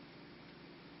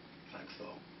 like so.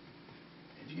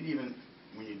 And you can even,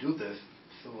 when you do this,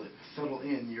 settle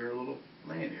in your little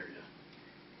land area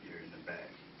here in the back,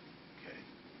 okay,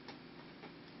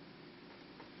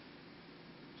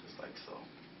 just like so.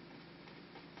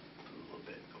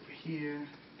 Here,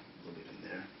 A little bit in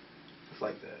there. Just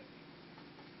like that.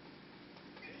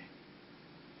 Okay.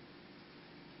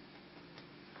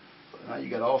 So now you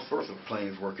got all sorts of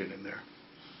planes working in there.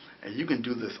 And you can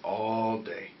do this all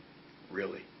day,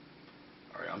 really.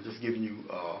 All right, I'm just giving you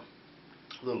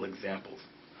little examples.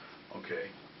 Okay.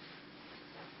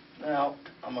 Now,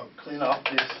 I'm going to clean off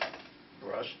this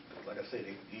brush. Like I said,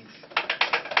 these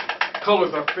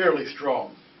colors are fairly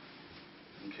strong.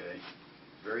 Okay.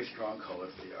 Very strong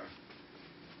colors they are.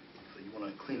 So you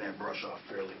want to clean that brush off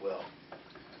fairly well.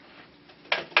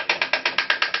 Alright.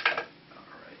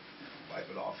 Wipe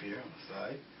it off here on the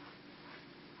side.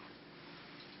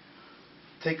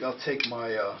 I'll take my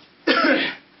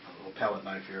little palette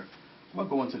knife here. I'm going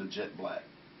to go into the jet black.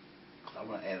 I'm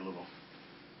going to add a little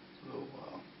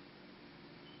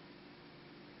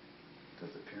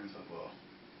just appearance of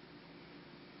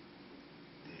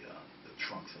the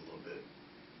trunks a little bit.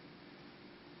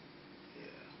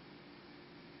 Yeah.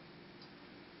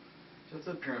 Just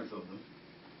the appearance of them.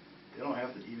 They don't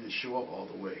have to even show up all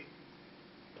the way.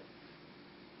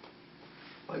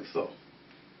 Like so.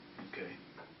 Okay.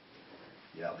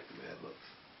 Yeah, I like the way that looks.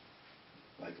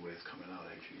 I like the way it's coming out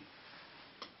actually.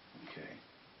 Okay.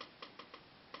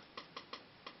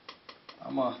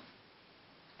 I'm going to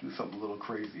do something a little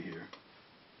crazy here.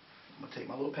 I'm going to take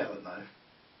my little palette knife.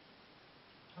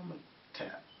 I'm going to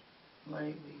tap.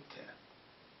 Lightly tap.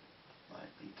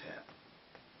 Lightly tap.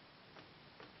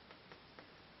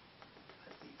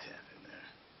 Lightly tap in there.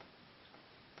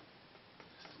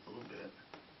 Just a little bit.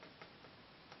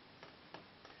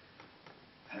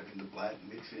 Having the black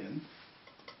mix in.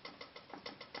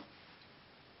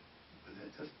 But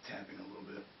then just tapping a little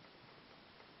bit.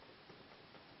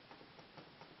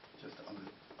 Just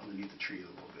underneath the trees a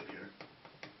little bit here.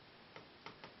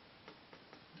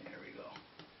 There we go.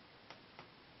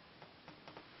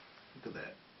 Look at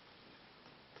that.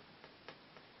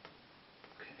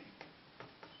 Okay.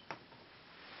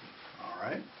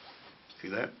 Alright. See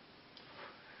that?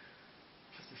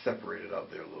 Just to separate it out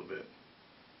there a little bit.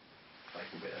 Like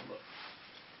the way that looks.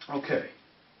 Okay.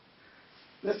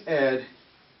 Let's add,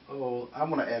 I'm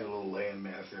going to add a little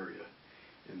landmass area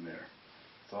in there.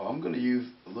 So I'm going to use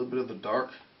a little bit of the dark,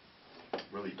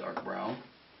 really dark brown,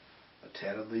 a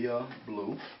tad of the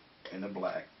blue, and the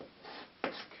black.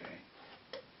 Okay.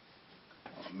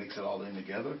 I'll mix it all in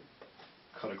together,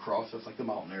 cut across just like the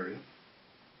mountain area.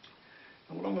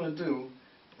 And what I'm going to do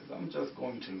is I'm just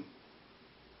going to,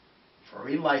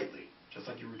 very lightly, just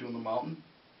like you were doing the mountain,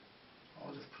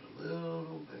 I'll just put a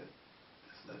little bit,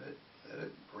 just let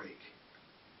it break,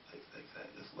 like that,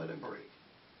 just let it break.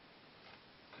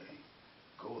 Okay.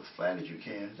 Go as flat as you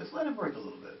can. Just let it break a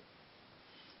little bit.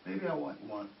 Maybe I want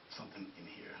something in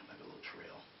here, like a little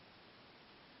trail.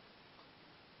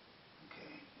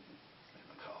 Okay. I'm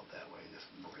going to call it that way. Just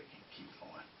break and keep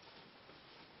going.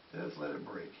 Just let it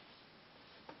break.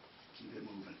 Keep it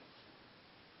moving.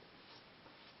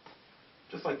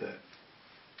 Just like that.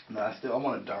 Now I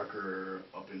want it darker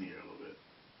up in here a little bit.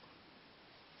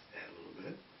 Add a little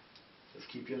bit. Just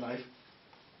keep your knife,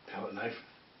 palette knife,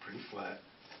 pretty flat.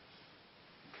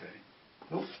 Okay.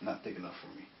 Nope, not thick enough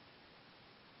for me.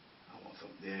 I want some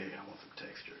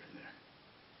texture in there.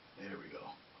 There we go.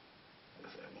 Like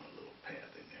I said, I want a little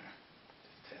path in there.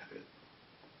 Just tap it.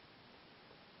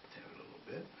 Tap it a little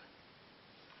bit.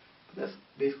 But that's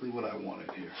basically what I wanted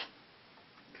here.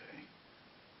 Okay.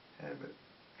 Have it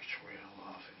trail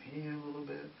off in here a little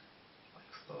bit,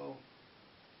 like so.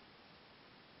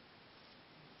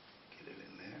 Get it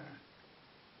in there.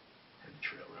 Have it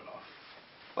trail right off.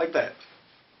 Like that.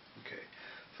 Okay,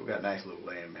 so we got a nice little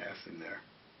land mass in there.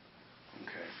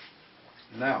 Okay,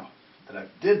 now that I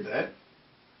did that,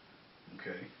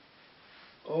 okay,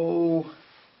 I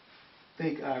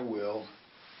think I will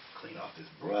clean off this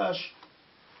brush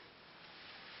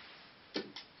and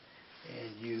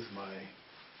use my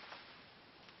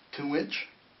 2-inch.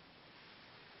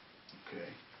 Okay,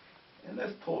 and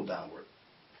let's pull downward.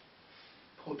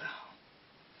 Pull down.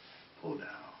 Pull down.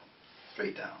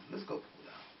 Straight down. Let's go pull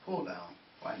down. Pull down.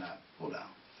 Why not? Pull down.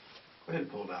 Go ahead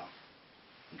and pull down.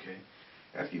 Okay.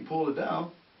 After you pull it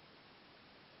down,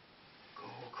 go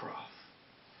across.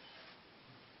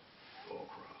 Go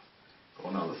across. Go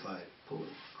on the other side. Pull it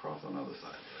across on the other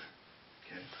side there.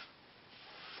 Okay.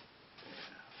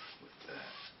 Yeah, with that.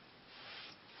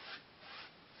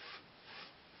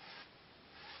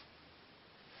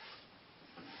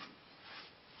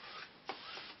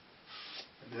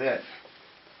 Look at that.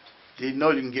 Didn't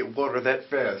know you can get water that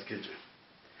fast, could you?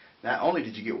 Not only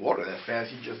did you get water that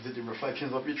fast, you just did the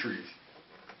reflections of your trees.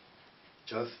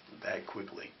 Just that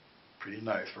quickly. Pretty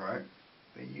nice, right?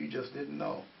 And you just didn't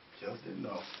know. Just didn't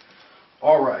know.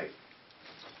 All right.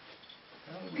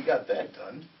 got that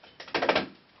done,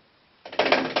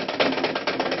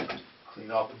 clean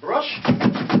off the brush.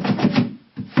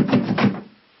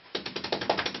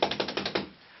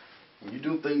 When you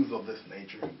do things of this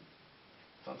nature,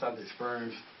 sometimes it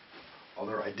spurs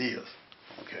other ideas.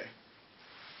 Okay.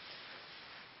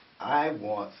 I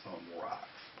want some rocks.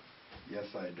 Yes,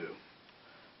 I do.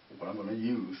 What I'm going to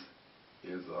use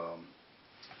is, I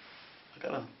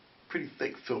got a pretty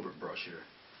thick filbert brush here.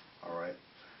 Alright.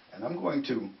 And I'm going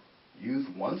to use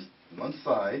one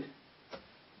side,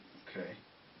 okay,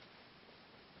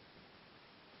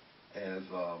 as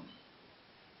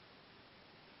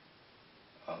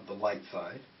the light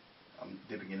side. I'm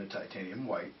dipping in a titanium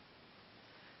white.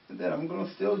 And then I'm going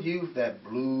to still use that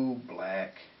blue,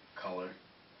 black color,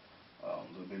 a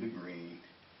little bit of green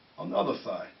on the other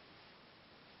side.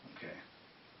 Okay.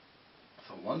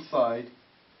 So one side,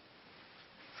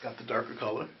 it's got the darker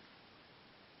color.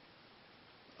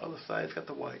 Other side's got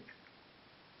the white.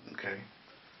 Okay.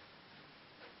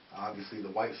 Obviously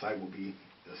the white side will be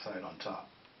the side on top.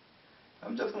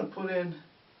 I'm just going to put in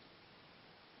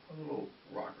a little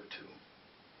rock or two.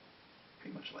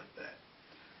 Pretty much like that.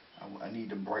 I need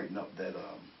to brighten up that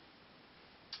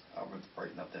I'll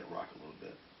brighten up that rock a little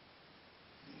bit.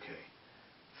 Okay.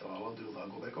 So all I'll do is I'll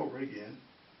go back over it again.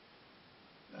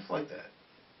 Just like that.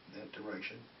 In that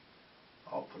direction.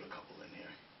 I'll put a couple in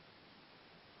here.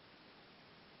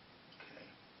 Okay.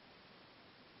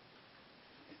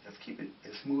 Just keep it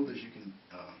as smooth as you can.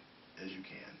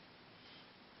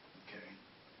 Okay.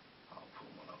 I'll put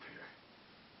one up here.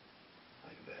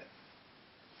 Like that.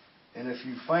 And if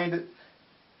you find it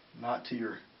not to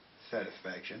your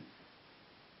satisfaction,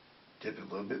 dip it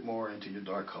a little bit more into your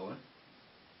dark color.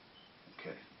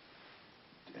 Okay.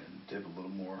 And dip a little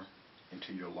more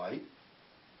into your light.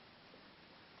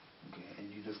 Okay,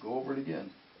 and you just go over it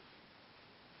again.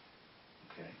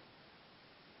 Okay.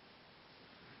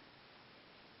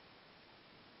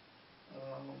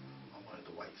 I wanted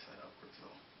the white side upward, so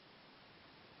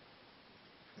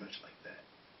pretty much like that.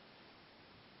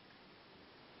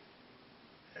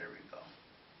 There we go.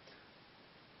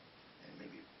 And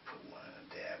maybe put one in a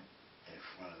dab in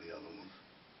front of the other one.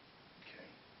 Okay.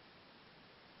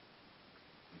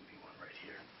 Maybe one right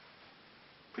here.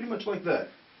 Pretty much like that.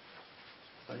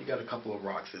 Now you got a couple of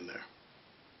rocks in there.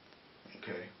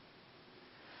 Okay.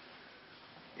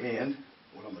 And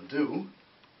what I'm going to do,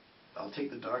 I'll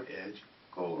take the dark edge,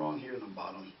 go along here in the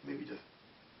bottom, maybe just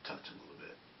touch a little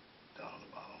bit down on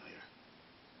the bottom here.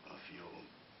 A few of them.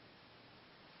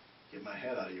 Get my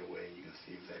head out of your way and you can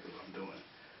see exactly what I'm doing.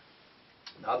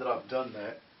 Now that I've done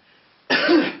that,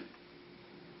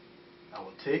 I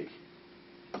will take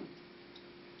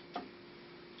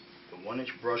the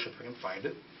 1-inch brush if I can find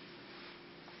it,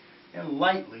 and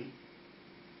lightly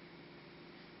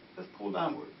just pull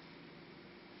downward.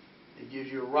 It gives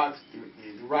you the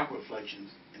rock reflections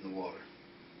in the water.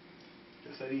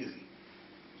 Just that easy.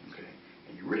 Okay.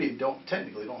 And you really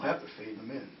technically don't have to fade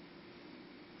them in.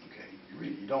 Okay.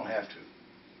 You don't have to.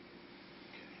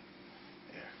 Okay.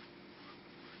 There.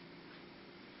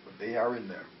 But they are in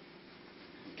there.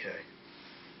 Okay.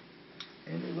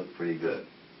 And they look pretty good.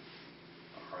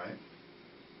 Alright.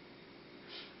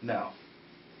 Now,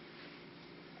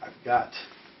 I've got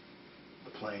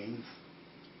the plains,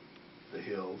 the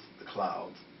hills, the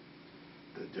clouds,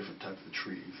 the different types of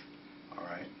trees.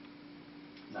 Alright.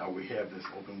 Now we have this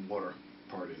open water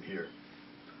part in here.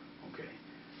 Okay.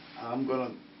 I'm going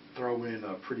to throw in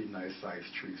a pretty nice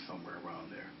sized tree somewhere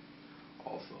around there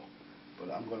also.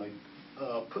 But I'm going to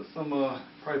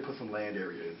probably put some land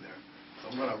area in there. So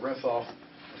I'm going to rinse off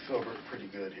the filbert pretty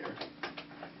good here.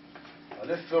 Now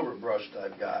this filbert brush that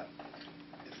I've got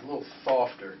is a little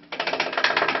softer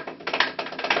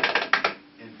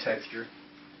in texture.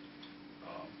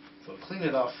 So clean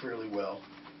it off fairly well.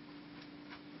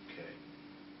 Okay.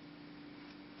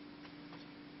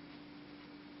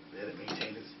 Let it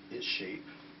maintain its shape.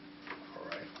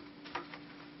 Alright.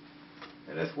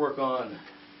 And let's work on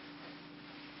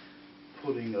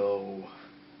putting, I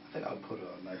think I'll put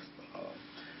a nice,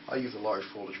 I'll use a large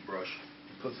foliage brush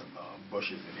and put some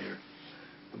bushes in here.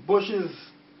 The bushes,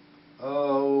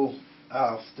 I'll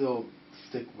still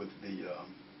stick with the,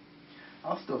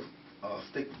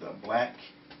 black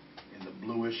and the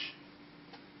bluish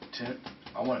tint.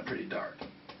 I want it pretty dark,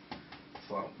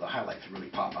 so the highlights really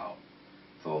pop out.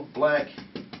 So black,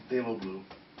 phthalo blue.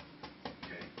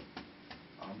 Okay.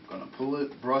 I'm gonna pull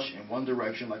it, brush in one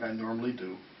direction like I normally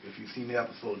do. If you've seen the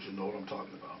episodes, you know what I'm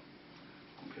talking about.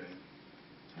 Okay.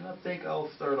 And I think I'll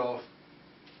start off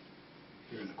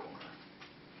here in the corner.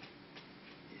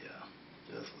 Yeah,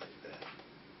 just like that.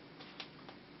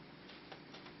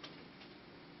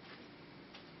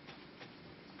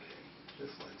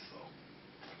 just like so.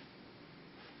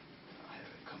 I'll have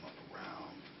it come up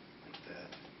around like that.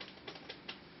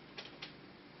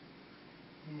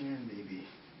 And maybe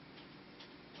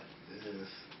like this.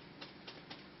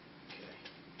 Okay.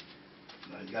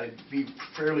 Now you gotta be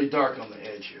fairly dark on the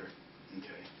edge here.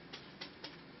 Okay.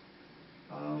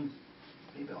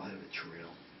 Maybe I'll have a trail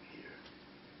here.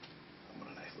 I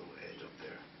want a nice little edge up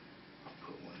there. I'll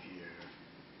put one here,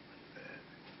 like that.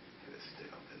 Have it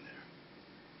stick up in there.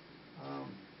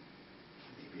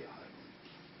 Maybe I'll have them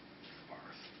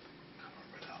sparse,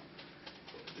 carve it out.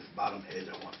 So this bottom edge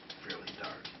I want fairly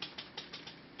dark.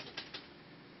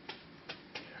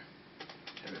 There.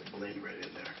 Have it blend right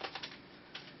in there.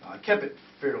 Now I kept it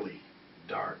fairly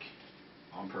dark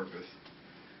on purpose.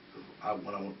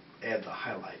 When I add the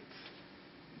highlights,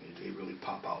 they really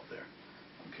pop out there.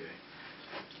 Okay.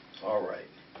 All right.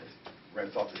 Let's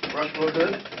rinse off this brush real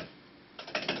good.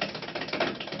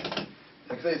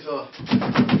 Like I say, it's a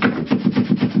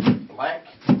black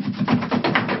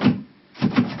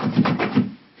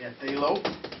and phthalo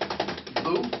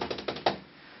blue.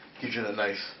 Gives you a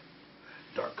nice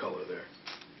dark color there.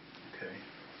 Okay.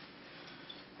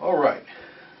 All right.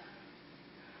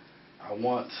 I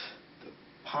want to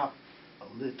pop a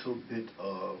little bit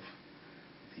of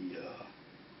the,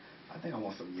 I think I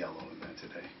want some yellow in there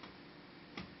today.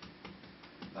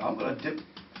 Now I'm going to dip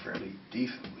fairly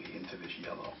decently into this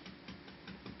yellow.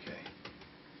 Okay.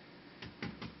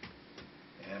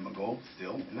 And I'm going to go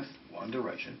still in this one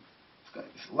direction.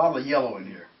 There's a lot of yellow in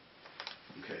here.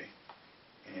 Okay.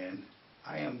 And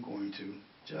I am going to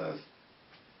just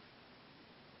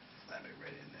slap it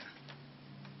right in there.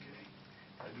 Okay.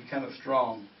 Gotta be kind of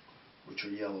strong with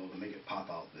your yellow to make it pop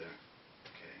out there.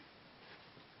 Okay.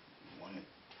 You want it,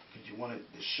 because you want it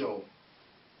to show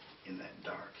in that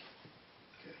dark.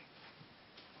 Okay.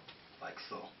 Like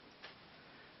so.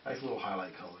 Nice little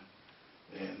highlight color.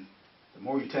 And the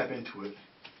more you tap into it,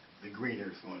 the greener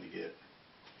it's going to get.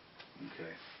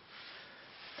 Okay.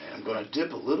 And I'm going to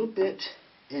dip a little bit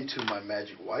into my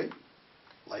magic white.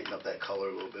 Lighten up that color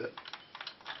a little bit.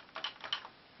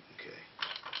 Okay.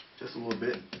 Just a little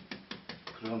bit.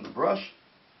 Put it on the brush.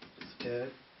 Just a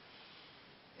tad.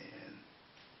 And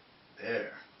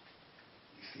there.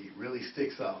 You see it really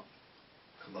sticks out.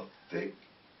 Because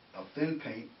a thin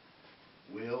paint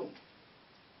will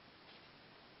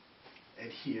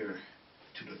adhere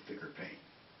to the thicker paint.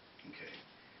 Okay.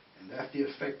 And that's the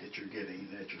effect that you're getting,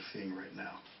 that you're seeing right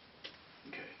now.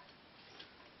 Okay.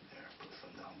 There, put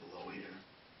some down below here.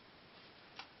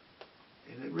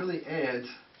 And it really adds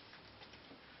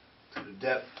to the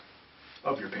depth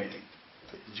of your painting.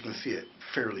 As you can see it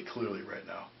fairly clearly right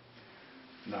now.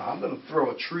 Now I'm going to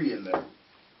throw a tree in there.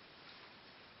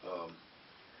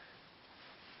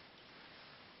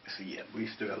 See, yeah, we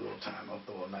still got a little time. I'll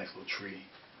throw a nice little tree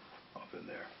up in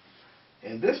there.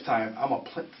 And this time I'm going to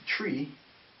plant the tree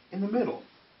in the middle.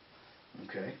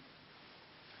 Okay.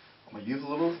 I'm going to use a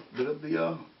little bit of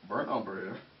the burnt umber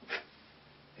here.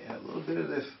 And a little bit of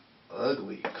this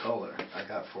ugly color I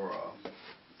got for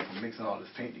mixing all this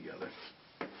paint together.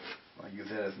 I'll use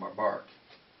that as my bark.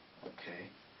 Okay.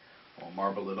 I'll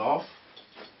marble it off.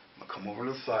 I'm going to come over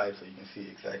to the side so you can see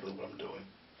exactly what I'm doing.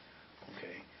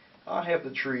 Okay. I'll have the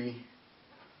tree.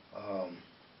 I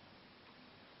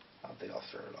think I'll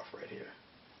start it off right here.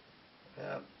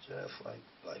 Yep, just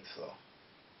like so.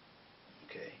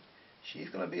 Okay. She's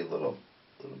going to be a little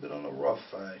bit on the rough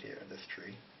side here, this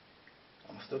tree.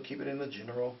 I'm going to still keep it in the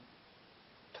general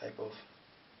type of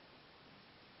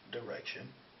direction.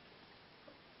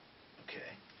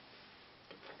 Okay.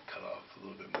 Cut off a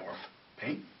little bit more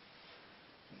paint.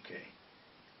 Okay.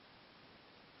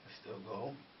 I still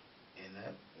go in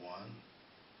that one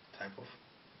type of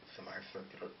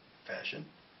semicircular fashion.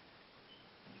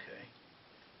 Okay.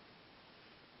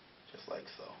 Just like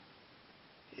so.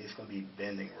 It's going to be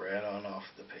bending right on off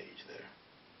the page there.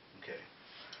 Okay.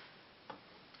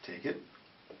 Take it.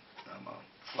 I'm going to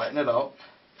flatten it out.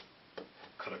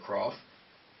 Cut across.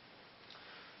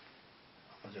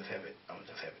 I'm going to just have it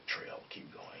trail.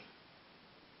 Keep going.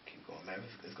 Keep going. Man,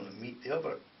 it's going to meet the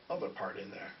other part in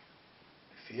there.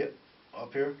 See it?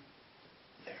 Up here?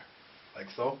 There. Like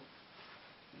so.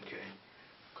 Okay.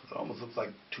 Because it almost looks like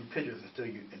two pictures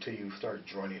until you start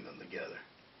joining them together.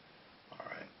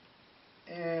 Alright.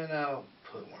 And I'll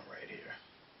put one right here.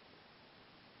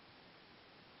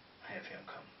 Have him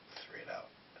come straight out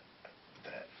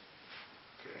like that.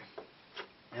 Okay.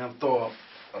 And I'll throw up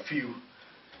a few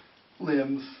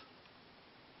limbs.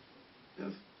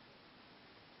 Just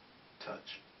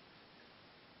touch.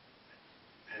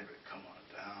 Have it come on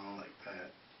down like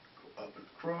that. Go up and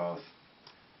across.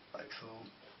 Like so.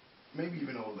 Maybe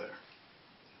even over there.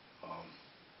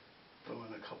 Throw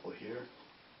in a couple here,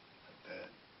 like that.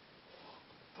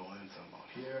 Throw in some out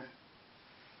here.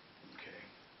 Okay.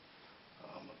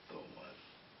 I'm going to throw one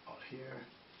out here,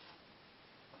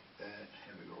 like that.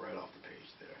 Have it go right off the page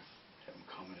there. Have them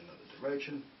come in another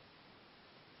direction,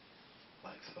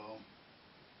 like so.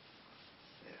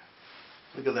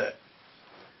 Yeah. Look at that.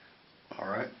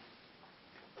 Alright.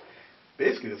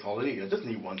 Basically, that's all I need. I just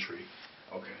need one tree.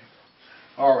 Okay.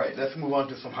 Alright, let's move on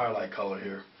to some highlight color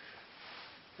here.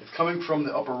 It's coming from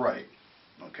the upper right.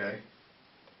 Okay.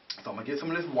 So I'm going to get some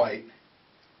of this white.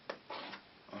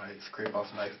 Alright, scrape off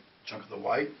a nice chunk of the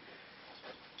white.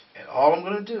 And all I'm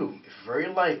going to do is very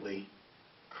lightly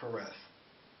caress.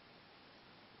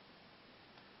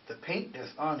 The paint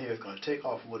that's on here is going to take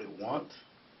off what it wants.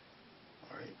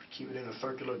 Alright, keep it in a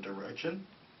circular direction.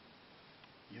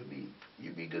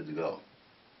 You'll be good to go.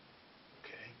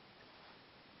 Okay.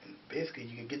 And basically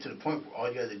you can get to the point where all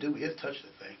you got to do is touch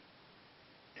the thing.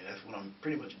 And that's what I'm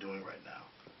pretty much doing right now.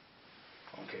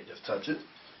 Okay, just touch it.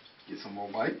 Get some more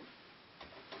white.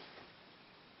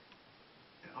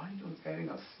 And all you're doing is adding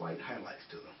a slight highlights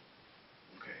to them.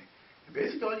 Okay. And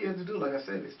basically all you have to do, like I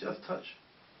said, is just touch.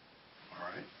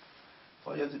 Alright. That's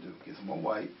all you have to do. Get some more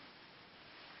white.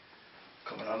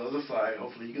 Coming out of the side.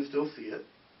 Hopefully you can still see it.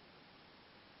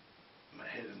 My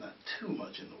head is not too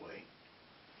much in the way.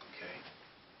 Okay.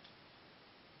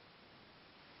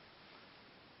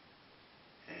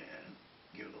 And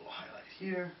give a little highlight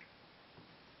here.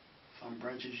 Some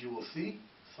branches you will see,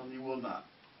 some you will not.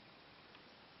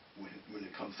 When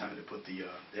it comes time to put the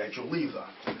actual leaves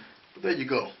on. But there you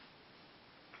go.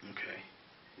 Okay.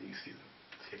 You can see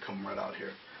it coming right out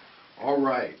here.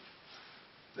 Alright.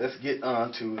 Let's get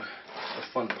on to the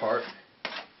fun part,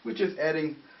 which is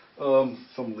adding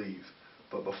some leaves.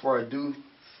 But before I do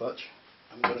such,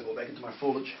 I'm going to go back into my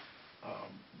foliage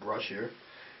brush here,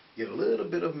 get a little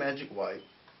bit of magic white.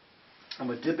 I'm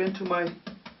going to dip into a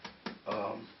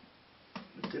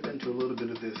little bit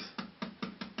of this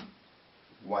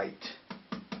white.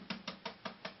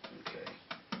 Okay.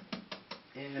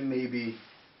 And maybe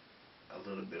a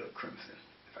little bit of crimson,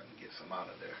 if I can get some out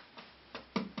of there.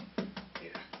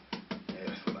 Yeah,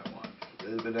 that's what I want. A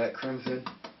little bit of that crimson.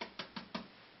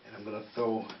 And I'm going to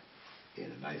throw in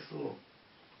a nice little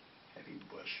heavy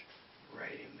bush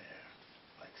right in there,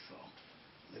 like so.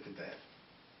 Look at that.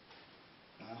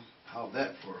 Now, how's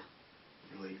that for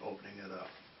really opening it up?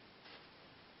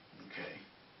 Okay,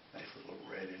 nice little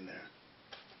red in there,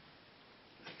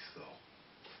 like so.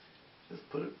 Just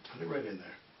put it right in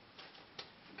there.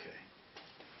 Okay.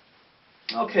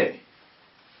 Okay.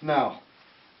 Now,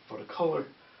 for the color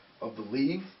of the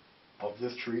leaves of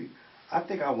this tree, I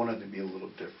think I want it to be a little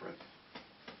different.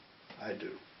 I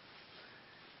do.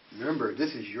 Remember,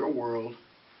 this is your world,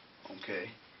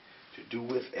 okay, to do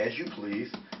with as you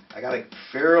please. I got a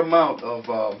fair amount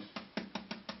of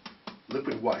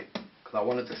liquid white because I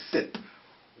want it to sit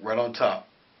right on top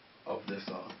of this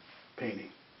painting.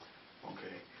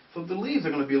 Okay, so the leaves are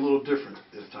going to be a little different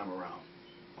this time around.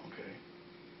 Okay,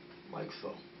 like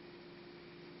so.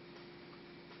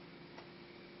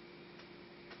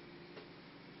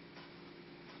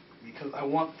 Because I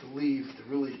want the leaves to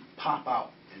really pop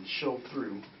out and show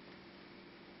through.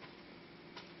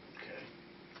 Okay.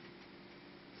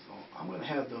 So I'm going to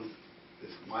have them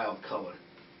this wild color.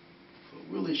 So it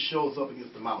really shows up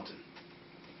against the mountain.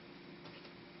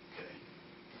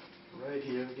 Okay. Right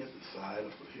here against the side,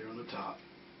 up here on the top.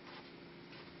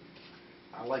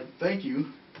 I'd like to thank you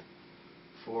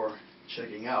for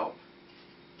checking out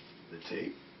the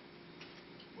tape.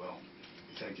 Well,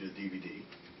 it's actually a DVD.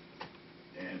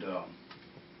 And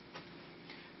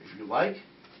if you like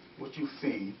what you've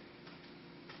seen,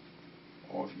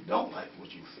 or if you don't like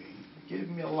what you've seen, give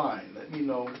me a line. Let me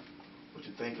know what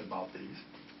you think about these.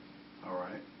 All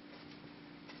right.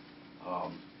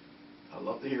 I'd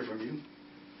love to hear from you.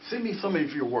 Send me some of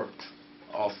your works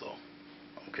also.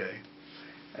 Okay.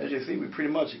 As you see, we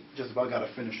pretty much just about got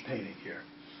a finished painting here.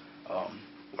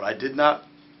 What I did not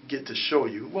get to show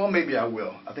you, well, maybe I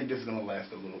will. I think this is going to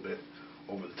last a little bit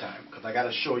over the time, because I got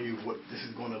to show you what this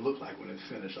is going to look like when it's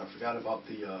finished. I forgot about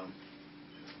the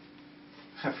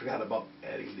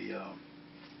adding the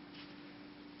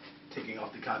taking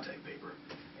off the contact paper,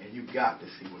 and you got to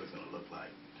see what it's going to look like,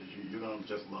 because you're going to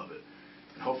just love it,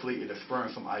 and hopefully it'll spur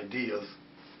some ideas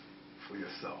for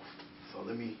yourself. So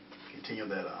let me continue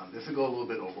that on. This will go a little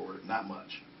bit over, not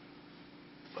much,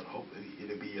 but hopefully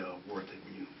it'll be worth it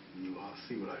when you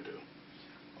see what I do.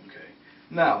 Okay.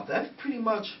 Now that's pretty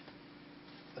much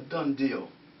a done deal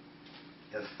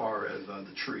as far as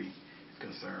the tree is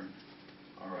concerned.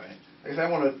 All right. Like I said, I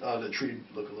want the tree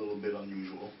to look a little bit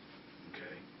unusual.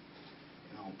 Okay.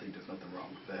 And I don't think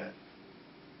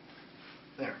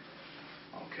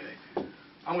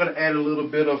I'm going to add a little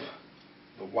bit of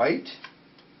the white,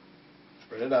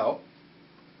 spread it out.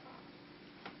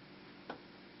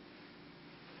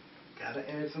 Got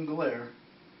to add some glare.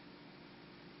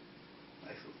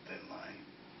 Nice little thin line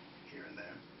here and there.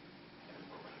 And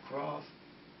go right across.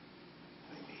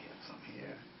 Maybe have some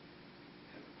here.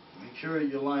 Make sure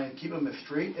your lines, keep them as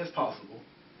straight as possible.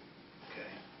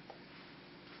 Okay.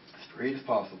 Straight as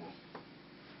possible.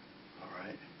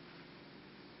 Alright.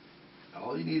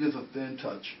 All you need is a thin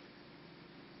touch.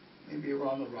 Maybe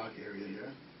around the rock area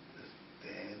here. Just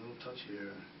thin little touch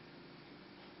here.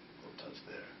 Little touch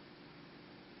there.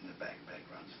 In the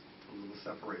background. Just a little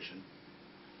separation.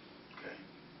 Okay.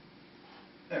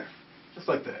 There. Just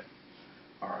like that.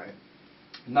 Alright.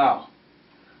 Now,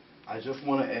 I just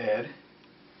want to add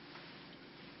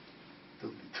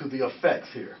to the effects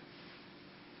here.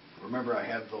 Remember, I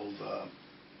have those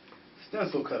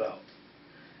stencil cutouts.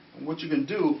 And what you can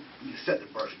do, you set the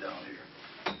brush down here,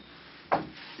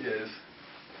 is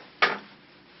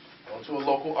go to a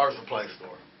local art supply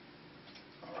store.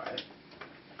 Alright.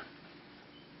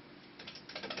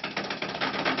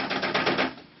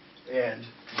 And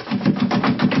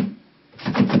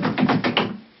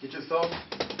get yourself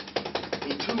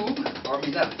a tube, or I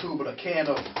mean not a tube, but a can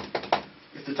of,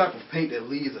 it's the type of paint that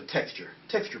leaves a texture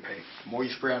paint. The more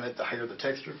you spray on it, the higher the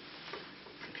texture.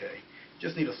 Okay,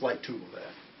 just need a slight tube of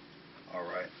that.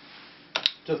 Alright,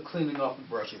 just cleaning off the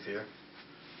brushes here.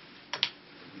 Let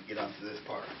me get onto this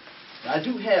part. Now I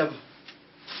do have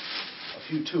a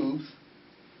few tubes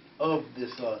of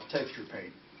this texture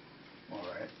paint.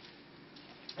 Alright,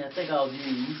 and I think I'll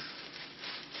use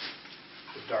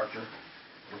the darker,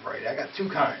 the bright. I got two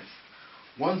kinds.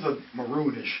 One's a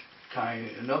maroonish kind,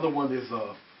 and another one is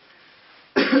a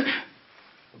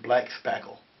black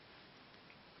spackle.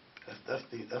 That's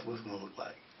what it's going to look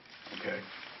like. Okay.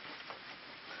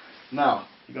 Now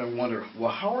you're going to wonder,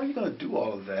 well, how are you going to do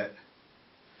all of that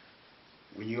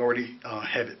when you already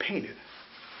have it painted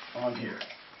on here?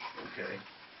 Okay.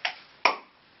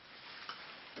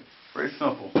 Very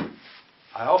simple.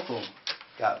 I also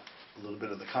got a little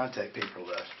bit of the contact paper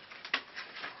left.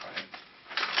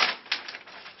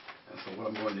 And so what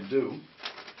I'm going to do is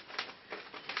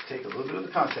take a little bit of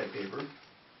the contact paper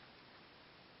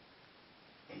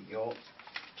and go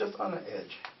just on the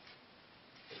edge,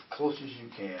 as close as you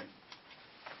can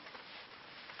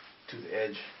to the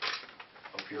edge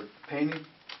of your painting,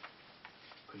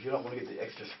 because you don't want to get the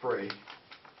extra spray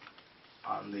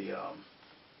on the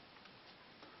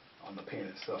paint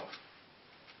itself.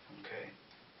 Okay,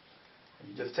 and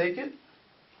you just take it.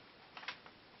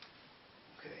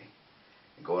 Okay.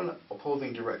 Go in an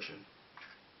opposing direction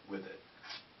with it,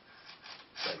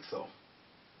 like so.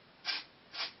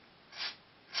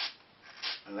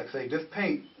 And like I say, this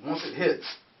paint, once it hits,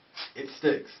 it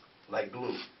sticks like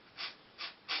glue.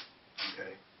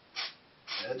 Okay.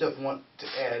 And I just want to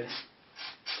add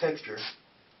texture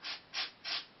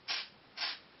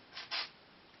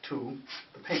to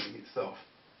the painting itself.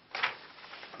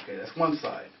 Okay, that's one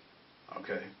side.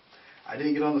 Okay. I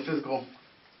didn't get on the physical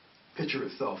picture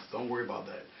itself, so don't worry about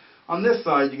that. On this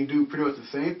side, you can do pretty much the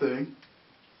same thing.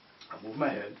 I'll move my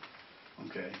head.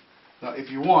 Okay. Now, if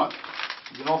you want,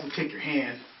 you can also take your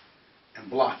hand and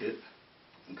block it.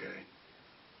 Okay.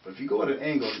 But if you go at an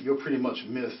angle, you'll pretty much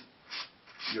miss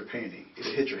your painting.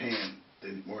 It'll hit your hand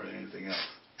more than anything else.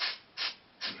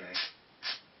 Okay.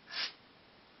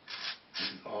 This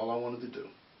is all I wanted to do.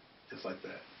 Just like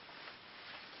that.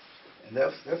 And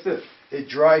that's it. It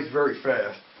dries very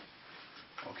fast.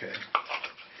 Okay.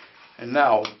 And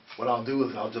now what I'll do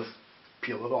is I'll just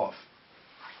peel it off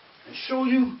and show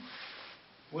you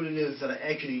what it is that I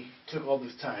actually took all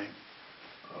this time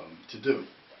to do.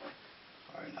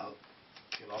 Alright, now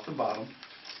get off the bottom.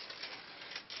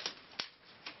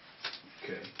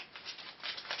 Okay.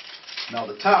 Now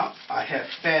the top I have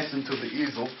fastened to the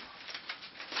easel.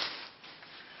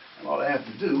 And all I have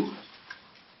to do,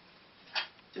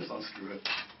 just unscrew it,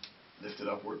 lift it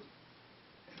upward,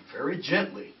 and very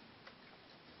gently,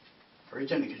 because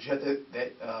you have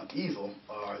that easel,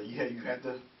 you have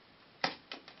to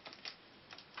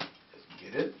just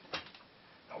get it.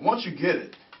 Now once you get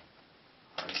it,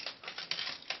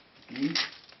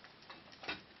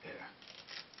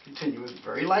 continue it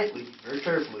very lightly, very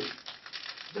carefully,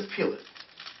 just peel it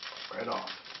right off.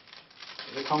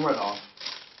 Let it come right off,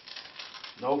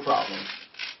 no problem.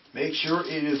 Make sure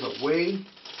it is away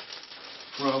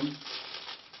from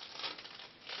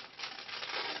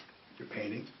your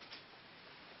painting.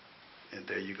 And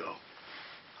there you go.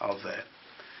 How's that?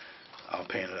 I'll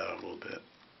paint it out a little bit.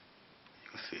 You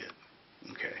can see it.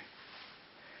 Okay.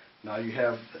 Now you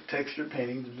have the texture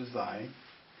painting, the design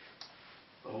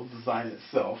whole design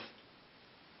itself.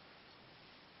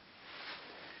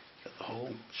 Got the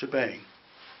whole shebang.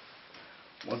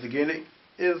 Once again, it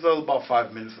is about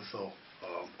 5 minutes or so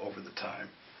over the time.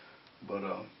 But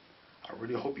I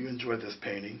really hope you enjoyed this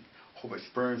painting. Hope it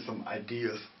spurred some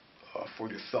ideas for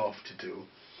yourself to do.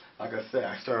 Like I said,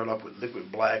 I started off with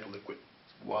liquid black, liquid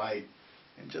white,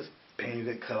 and just painted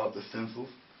it, cut out the stencils,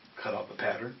 cut out the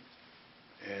pattern,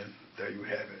 and there you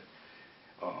have it.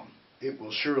 It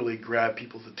will surely grab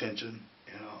people's attention,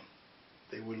 and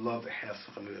they would love to have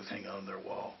something that's hanging on their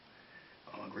wall.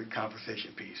 Great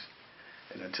conversation piece.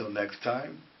 And until next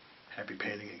time, happy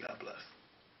painting and God bless.